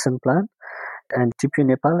and Action Plan. And TPU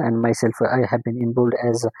Nepal and myself, I have been involved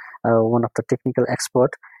as one of the technical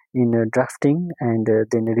experts in drafting and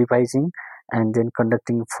then revising and then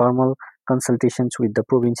conducting formal consultations with the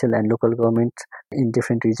provincial and local government in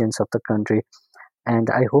different regions of the country. And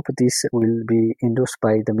I hope this will be endorsed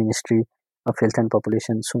by the Ministry of Health and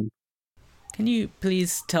Population soon. Can you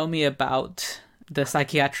please tell me about the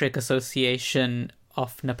Psychiatric Association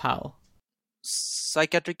of Nepal?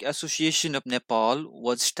 Psychiatric Association of Nepal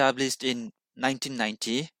was established in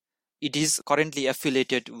 1990. It is currently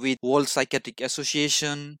affiliated with World Psychiatric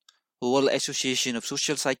Association, World Association of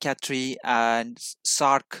Social Psychiatry, and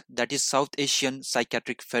SARC, that is South Asian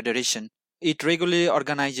Psychiatric Federation. It regularly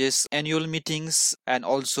organizes annual meetings and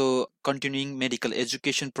also continuing medical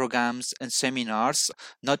education programs and seminars,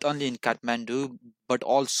 not only in Kathmandu, but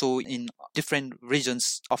also in different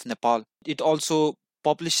regions of Nepal. It also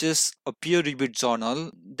publishes a peer-reviewed journal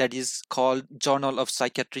that is called Journal of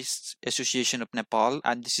Psychiatrists Association of Nepal,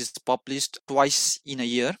 and this is published twice in a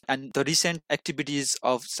year. And the recent activities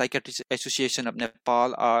of Psychiatrists Association of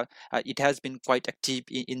Nepal are it has been quite active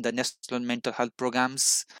in the national mental health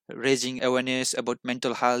programs, raising awareness about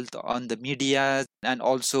mental health on the media, and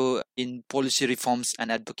also in policy reforms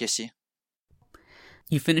and advocacy.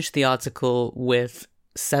 You finished the article with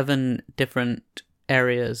 7 different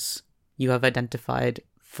areas you have identified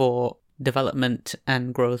for development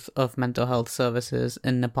and growth of mental health services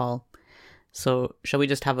in Nepal. So shall we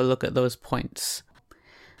just have a look at those points?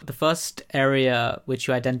 The first area which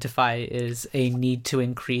you identify is a need to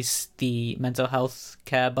increase the mental health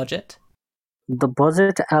care budget. The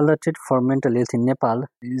budget allotted for mental health in Nepal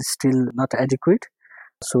is still not adequate.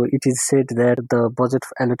 So it is said that the budget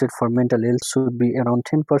allotted for mental health should be around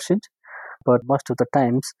 10%, but most of the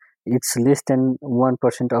times it's less than 1%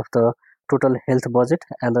 of the total health budget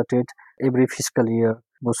allotted every fiscal year.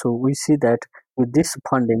 So we see that with this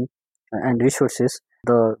funding and resources,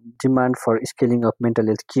 the demand for scaling of mental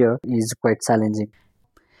health care is quite challenging.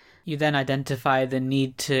 You then identify the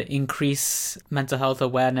need to increase mental health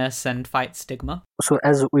awareness and fight stigma. So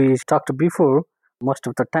as we talked before, most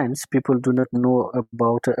of the times people do not know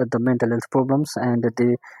about the mental health problems, and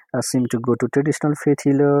they seem to go to traditional faith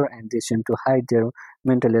healer and they seem to hide their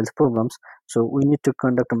mental health problems. So we need to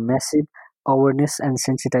conduct a massive awareness and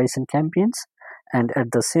sensitization campaigns, and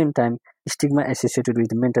at the same time stigma associated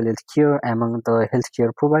with mental health care among the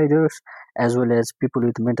healthcare providers as well as people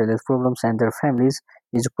with mental health problems and their families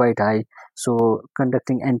is quite high. So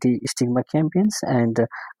conducting anti-stigma campaigns and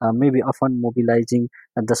maybe often mobilizing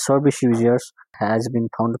the service users has been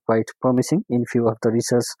found quite promising in few of the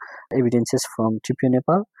research evidences from TPU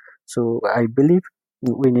Nepal. So I believe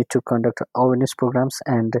we need to conduct awareness programs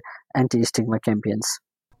and anti-stigma campaigns.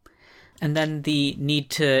 And then the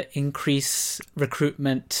need to increase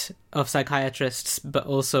recruitment of psychiatrists, but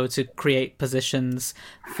also to create positions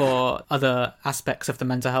for other aspects of the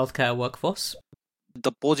mental health care workforce.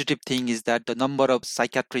 The positive thing is that the number of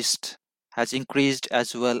psychiatrists has increased,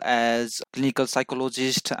 as well as clinical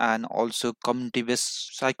psychologists and also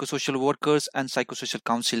community-based psychosocial workers and psychosocial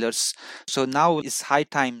counselors. So now it's high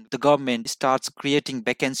time the government starts creating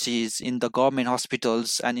vacancies in the government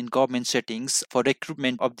hospitals and in government settings for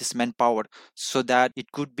recruitment of this manpower, so that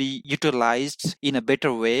it could be utilized in a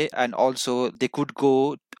better way, and also they could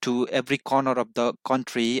go to every corner of the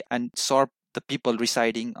country and serve the people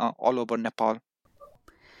residing all over Nepal.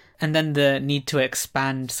 And then the need to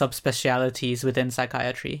expand subspecialties within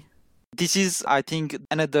psychiatry. This is, I think,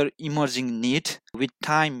 another emerging need. With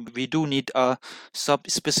time, we do need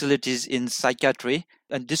sub-specialties in psychiatry,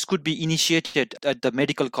 and this could be initiated at the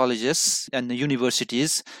medical colleges and the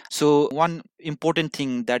universities. So one important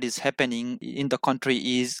thing that is happening in the country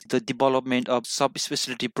is the development of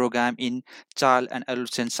sub-specialty program in child and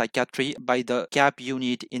adolescent psychiatry by the CAP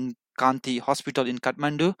unit in Kanti Hospital in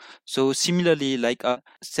Kathmandu. So similarly,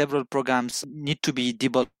 several programs need to be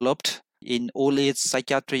developed in old age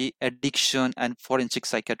psychiatry, addiction, and forensic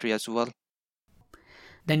psychiatry as well.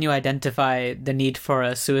 Then you identify the need for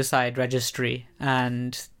a suicide registry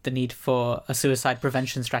and the need for a suicide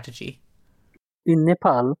prevention strategy. In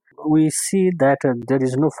Nepal, we see that there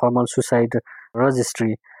is no formal suicide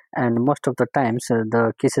registry, and most of the times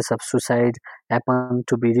the cases of suicide happen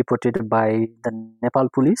to be reported by the Nepal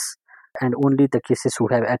police, and only the cases who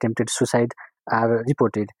have attempted suicide are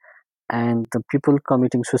reported. And the people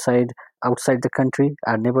committing suicide outside the country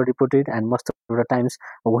are never reported, and most of the times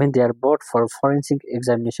when they are brought for forensic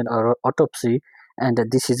examination or autopsy, and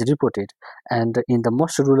this is reported. And in the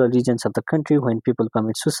most rural regions of the country, when people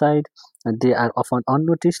commit suicide, they are often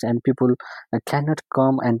unnoticed, and people cannot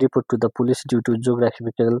come and report to the police due to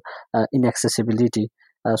geographical inaccessibility.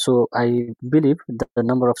 So I believe that the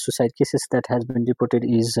number of suicide cases that has been reported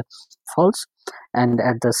is false, and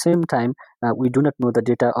at the same time we do not know the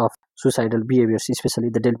data of suicidal behaviors, especially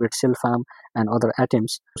the deliberate self-harm and other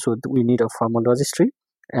attempts. So we need a formal registry,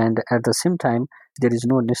 and at the same time there is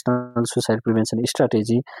no national suicide prevention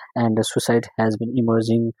strategy, and suicide has been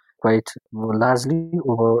emerging quite largely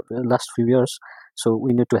over the last few years. So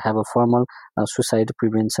we need to have a formal suicide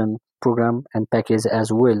prevention program and package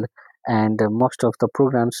as well. And most of the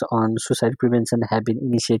programs on suicide prevention have been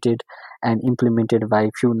initiated and implemented by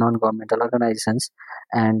few non-governmental organizations,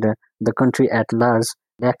 and the country at large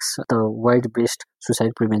lacks the wide-based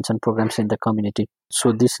suicide prevention programs in the community.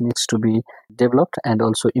 So this needs to be developed and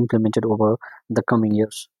also implemented over the coming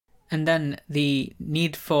years. And then the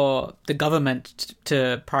need for the government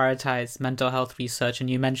to prioritize mental health research, and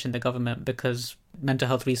you mentioned the government because mental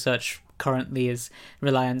health research currently is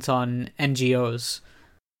reliant on NGOs.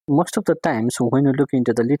 Most of the times when you look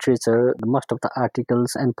into the literature, most of the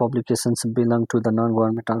articles and publications belong to the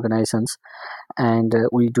non-government organizations, and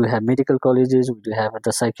we do have medical colleges, we do have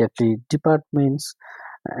the psychiatry departments,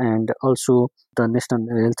 and also the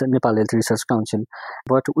Nepal Health Research Council.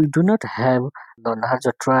 But we do not have the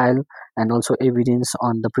larger trial and also evidence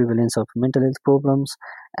on the prevalence of mental health problems,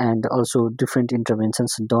 and also different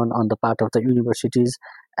interventions done on the part of the universities,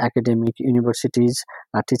 academic universities,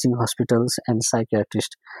 teaching hospitals, and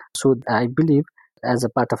psychiatrists. So I believe as a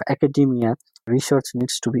part of academia, research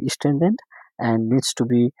needs to be strengthened and needs to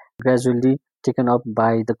be gradually taken up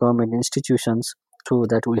by the government institutions, so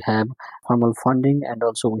that we have formal funding and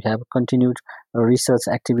also we have continued research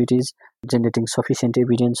activities generating sufficient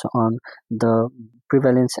evidence on the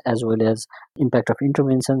prevalence as well as impact of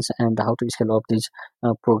interventions and how to scale up these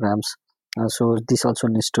programs. So this also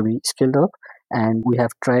needs to be scaled up, and we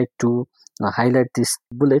have tried to highlight this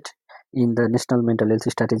bullet in the National Mental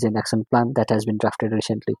Health Strategy and Action Plan that has been drafted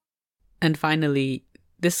recently. And finally,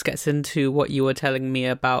 this gets into what you were telling me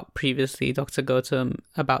about previously, Dr. Gautam,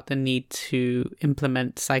 about the need to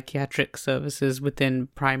implement psychiatric services within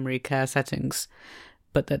primary care settings,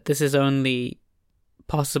 but that this is only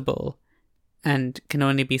possible and can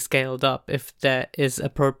only be scaled up if there is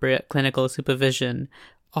appropriate clinical supervision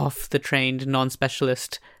of the trained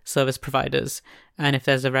non-specialist service providers and if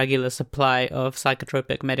there's a regular supply of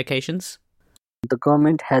psychotropic medications. The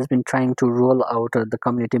government has been trying to roll out the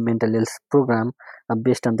community mental health program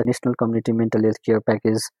based on the National Community Mental Health Care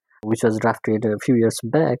Package, which was drafted a few years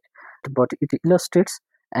back, but it illustrates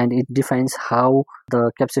and it defines how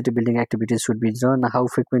the capacity building activities should be done, how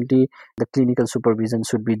frequently the clinical supervision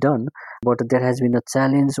should be done. But there has been a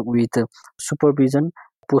challenge with supervision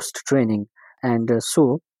post-training. And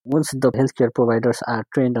so once the healthcare providers are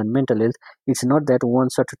trained on mental health, it's not that one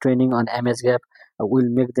such training on MSGAP will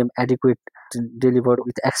make them adequate to deliver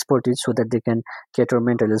with expertise so that they can cater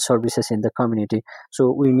mental health services in the community.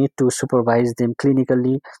 So we need to supervise them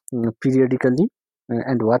clinically, periodically,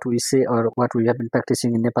 and what we say or what we have been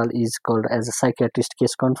practicing in Nepal is called as a psychiatrist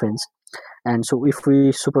case conference. And so if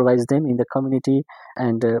we supervise them in the community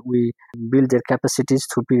and we build their capacities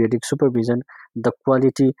through periodic supervision, the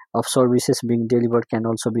quality of services being delivered can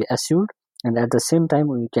also be assured. And at the same time,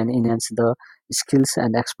 we can enhance the skills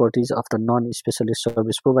and expertise of the non-specialist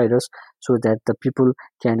service providers so that the people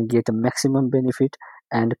can get a maximum benefit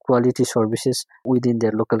and quality services within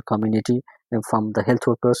their local community from the health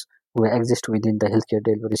workers who exist within the healthcare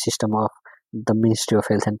delivery system of the Ministry of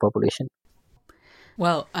Health and Population.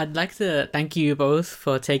 Well, I'd like to thank you both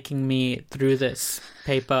for taking me through this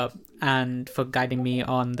paper and for guiding me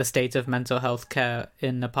on the state of mental health care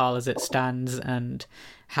in Nepal as it stands and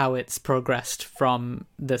how it's progressed from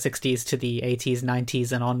the 60s to the 80s,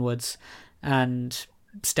 90s and onwards, and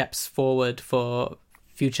steps forward for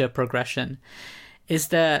future progression. Is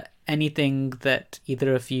there anything that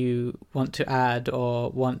either of you want to add or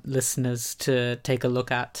want listeners to take a look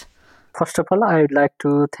at? First of all, I would like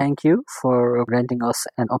to thank you for granting us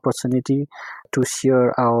an opportunity to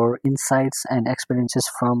share our insights and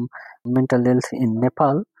experiences from mental health in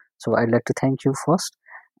Nepal. So I'd like to thank you first.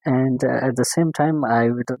 And at the same time, I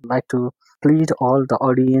would like to plead all the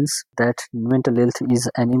audience that mental health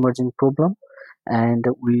is an emerging problem. And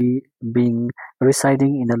we, being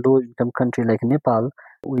residing in a low-income country like Nepal,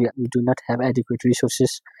 we do not have adequate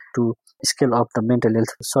resources to scale up the mental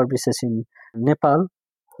health services in Nepal.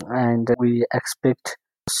 And we expect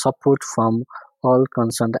support from all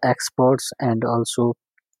concerned experts and also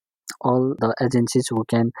all the agencies who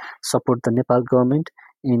can support the Nepal government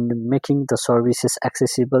in making the services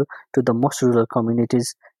accessible to the most rural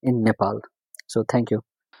communities in Nepal. So thank you.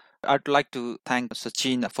 I'd like to thank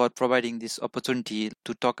Sachin for providing this opportunity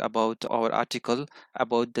to talk about our article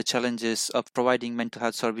about the challenges of providing mental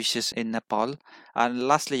health services in Nepal. And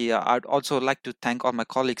lastly, I'd also like to thank all my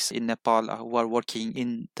colleagues in Nepal who are working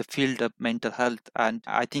in the field of mental health. And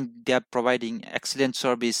I think they are providing excellent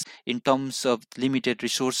service in terms of limited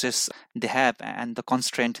resources they have and the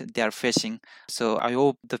constraint they are facing. So I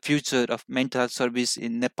hope the future of mental health service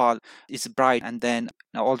in Nepal is bright. And then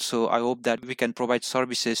also, I hope that we can provide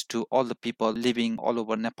services to all the people living all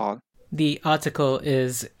over Nepal. The article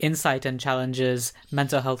is Insight and Challenges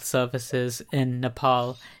Mental Health Services in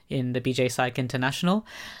Nepal in the BJ Psych International.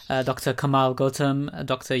 Dr. Kamal Gautam,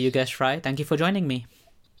 Dr. Yogesh Rai, thank you for joining me.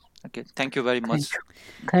 Okay, thank you very much.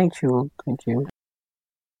 Thank you.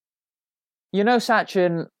 You know,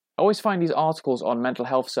 Sachin, I always find these articles on mental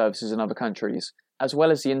health services in other countries, as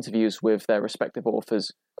well as the interviews with their respective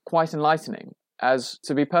authors, quite enlightening. As,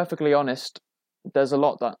 to be perfectly honest, there's a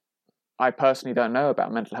lot that I personally don't know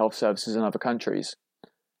about mental health services in other countries.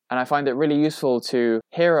 And I find it really useful to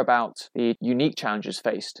hear about the unique challenges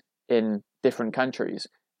faced in different countries,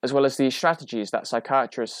 as well as the strategies that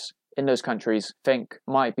psychiatrists in those countries think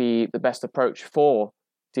might be the best approach for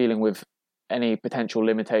dealing with any potential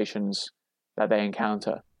limitations that they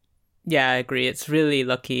encounter. Yeah, I agree. It's really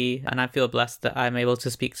lucky, and I feel blessed that I'm able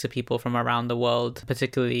to speak to people from around the world,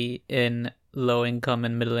 particularly in low-income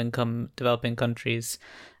and middle-income developing countries,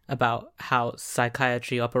 about how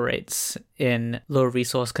psychiatry operates in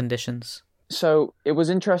low-resource conditions. So it was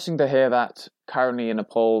interesting to hear that currently in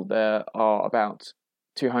Nepal there are about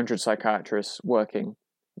 200 psychiatrists working,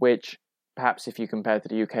 which perhaps if you compare to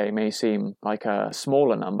the UK may seem like a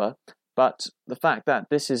smaller number, but the fact that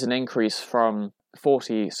this is an increase from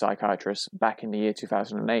 40 psychiatrists back in the year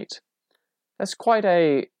 2008, that's quite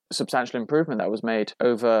a substantial improvement that was made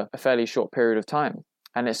over a fairly short period of time.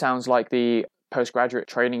 And it sounds like the postgraduate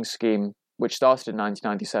training scheme, which started in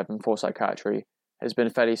 1997 for psychiatry, has been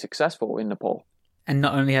fairly successful in Nepal. And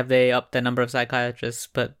not only have they upped their number of psychiatrists,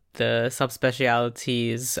 but the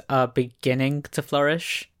subspecialties are beginning to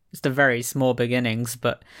flourish. It's the very small beginnings,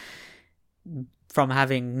 but from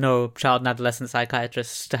having no child and adolescent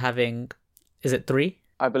psychiatrists to having, is it 3?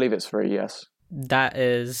 I believe it's 3, yes. That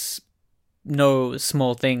is no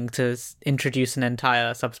small thing to introduce an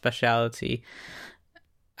entire subspecialty.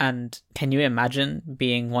 And can you imagine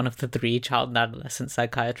being one of the 3 child and adolescent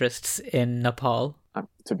psychiatrists in Nepal?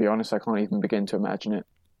 To be honest, I can't even begin to imagine it.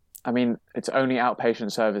 I mean, it's only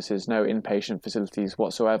outpatient services, no inpatient facilities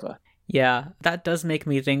whatsoever. Yeah, that does make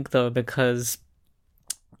me think, though, because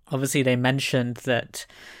obviously they mentioned that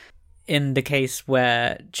in the case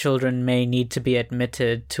where children may need to be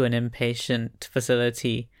admitted to an inpatient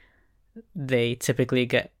facility, they typically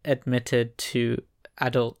get admitted to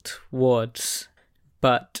adult wards.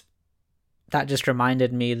 But that just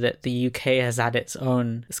reminded me that the UK has had its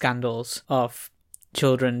own scandals of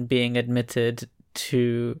children being admitted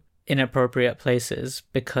to inappropriate places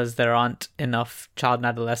because there aren't enough child and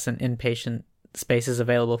adolescent inpatient spaces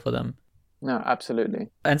available for them. No, absolutely.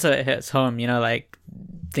 And so it hits home, you know, like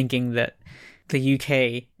thinking that the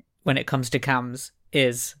UK, when it comes to CAMHS,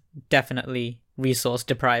 is definitely resource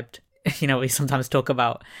deprived. You know, we sometimes talk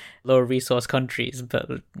about low resource countries, but,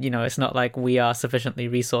 you know, it's not like we are sufficiently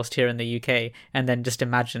resourced here in the UK. And then just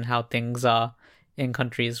imagine how things are in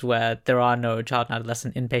countries where there are no child and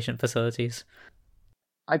adolescent inpatient facilities.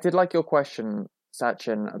 I did like your question,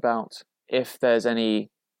 Sachin, about if there's any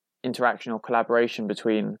interaction or collaboration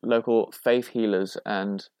between local faith healers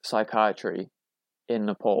and psychiatry in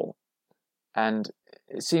Nepal. And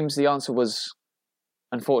it seems the answer was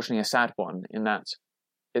unfortunately a sad one, in that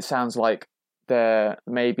it sounds like there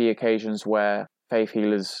may be occasions where faith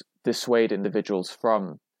healers dissuade individuals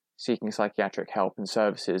from seeking psychiatric help and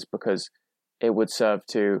services because it would serve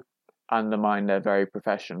to undermine their very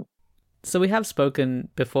profession. So we have spoken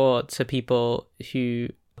before to people who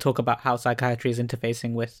talk about how psychiatry is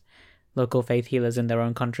interfacing with local faith healers in their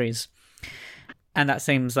own countries. And that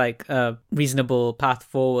seems like a reasonable path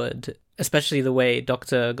forward, especially the way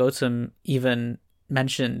Dr. Gautam even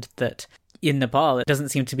mentioned that in Nepal, it doesn't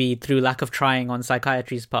seem to be through lack of trying on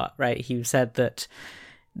psychiatry's part, right? He said that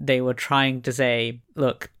they were trying to say,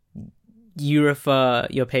 look, you refer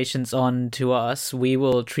your patients on to us, we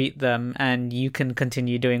will treat them, and you can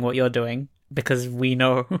continue doing what you're doing because we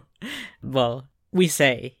know, well, we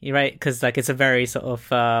say, right? Because like it's a very sort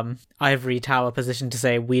of ivory tower position to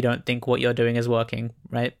say we don't think what you're doing is working,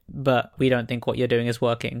 right? But we don't think what you're doing is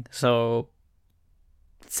working. So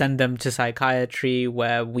send them to psychiatry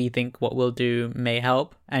where we think what we'll do may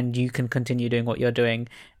help, and you can continue doing what you're doing.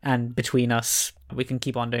 And between us, we can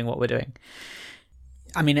keep on doing what we're doing.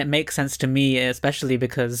 I mean, it makes sense to me, especially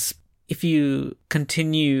because if you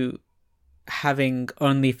continue having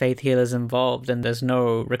only faith healers involved and there's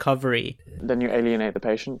no recovery, then you alienate the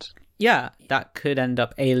patient. Yeah, that could end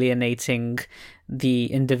up alienating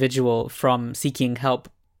the individual from seeking help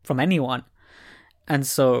from anyone. And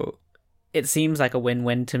so it seems like a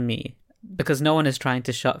win-win to me because no one is trying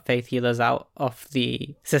to shut faith healers out of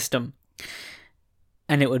the system.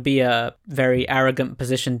 And it would be a very arrogant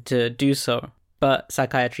position to do so. But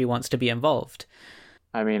psychiatry wants to be involved.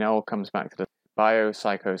 I mean, it all comes back to the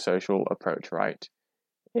biopsychosocial approach, right?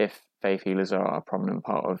 If faith healers are a prominent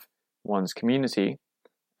part of one's community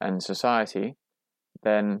and society,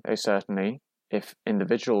 then they certainly, if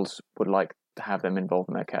individuals would like to have them involved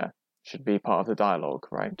in their care, should be part of the dialogue,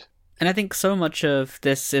 right? And I think so much of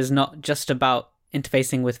this is not just about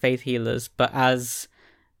interfacing with faith healers, but as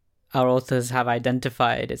our authors have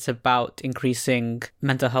identified, it's about increasing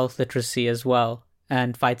mental health literacy as well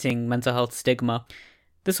and fighting mental health stigma.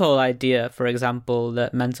 This whole idea, for example,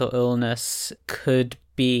 that mental illness could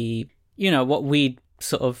be, what we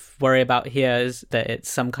sort of worry about here is that it's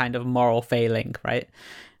some kind of moral failing, right?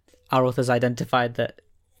 Our authors identified that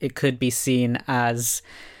it could be seen as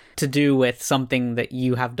to do with something that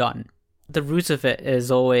you have done. The root of it is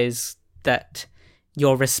always that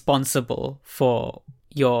you're responsible for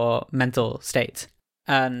your mental state.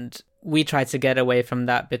 And we try to get away from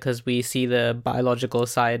that because we see the biological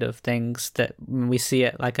side of things, that we see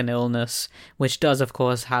it like an illness, which does, of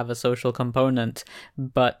course, have a social component,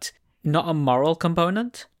 but not a moral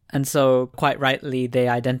component. And so, quite rightly, they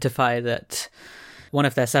identify that one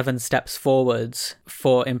of their 7 steps forwards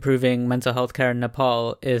for improving mental health care in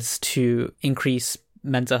Nepal is to increase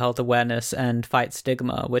mental health awareness and fight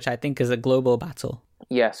stigma, which I think is a global battle.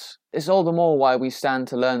 Yes, it's all the more why we stand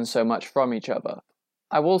to learn so much from each other.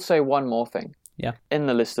 I will say one more thing. Yeah. In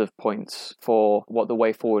the list of points for what the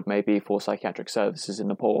way forward may be for psychiatric services in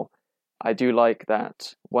Nepal, I do like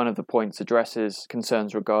that one of the points addresses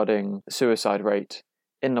concerns regarding the suicide rate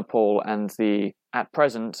in Nepal and the, at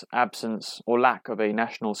present, absence or lack of a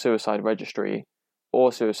national suicide registry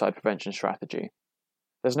or suicide prevention strategy.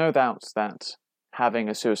 There's no doubt that having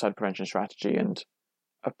a suicide prevention strategy and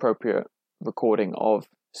appropriate recording of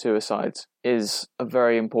suicides is a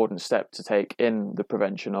very important step to take in the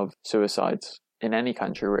prevention of suicides in any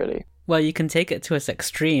country, really. Well, you can take it to its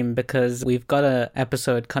extreme because we've got an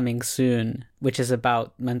episode coming soon, which is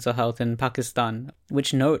about mental health in Pakistan,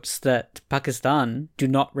 which notes that Pakistan do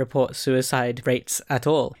not report suicide rates at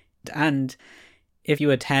all. And if you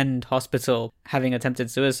attend hospital having attempted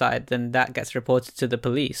suicide, then that gets reported to the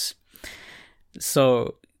police.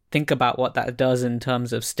 So think about what that does in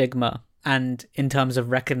terms of stigma and in terms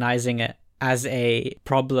of recognizing it as a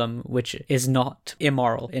problem which is not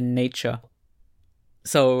immoral in nature.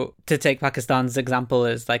 So to take Pakistan's example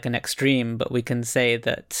as like an extreme, but we can say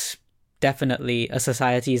that definitely a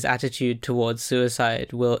society's attitude towards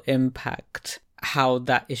suicide will impact how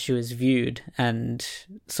that issue is viewed. And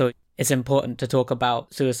so it's important to talk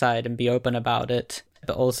about suicide and be open about it,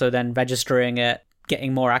 but also then registering it,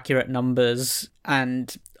 getting more accurate numbers,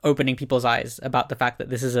 and opening people's eyes about the fact that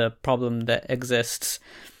this is a problem that exists,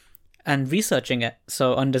 and researching it.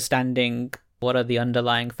 So understanding what are the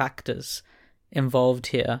underlying factors involved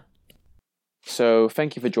here. So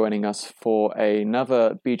thank you for joining us for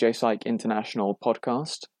another BJ Psych International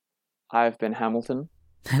podcast. I've been Hamilton.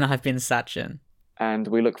 And I've been Sachin. And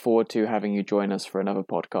we look forward to having you join us for another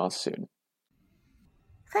podcast soon.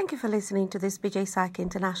 Thank you for listening to this BJ Psych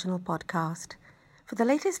International podcast. For the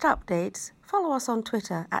latest updates, follow us on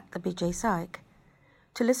Twitter @the BJ Psych.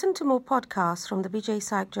 To listen to more podcasts from the BJ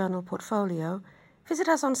Psych Journal portfolio, visit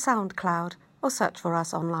us on SoundCloud or search for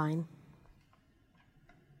us online.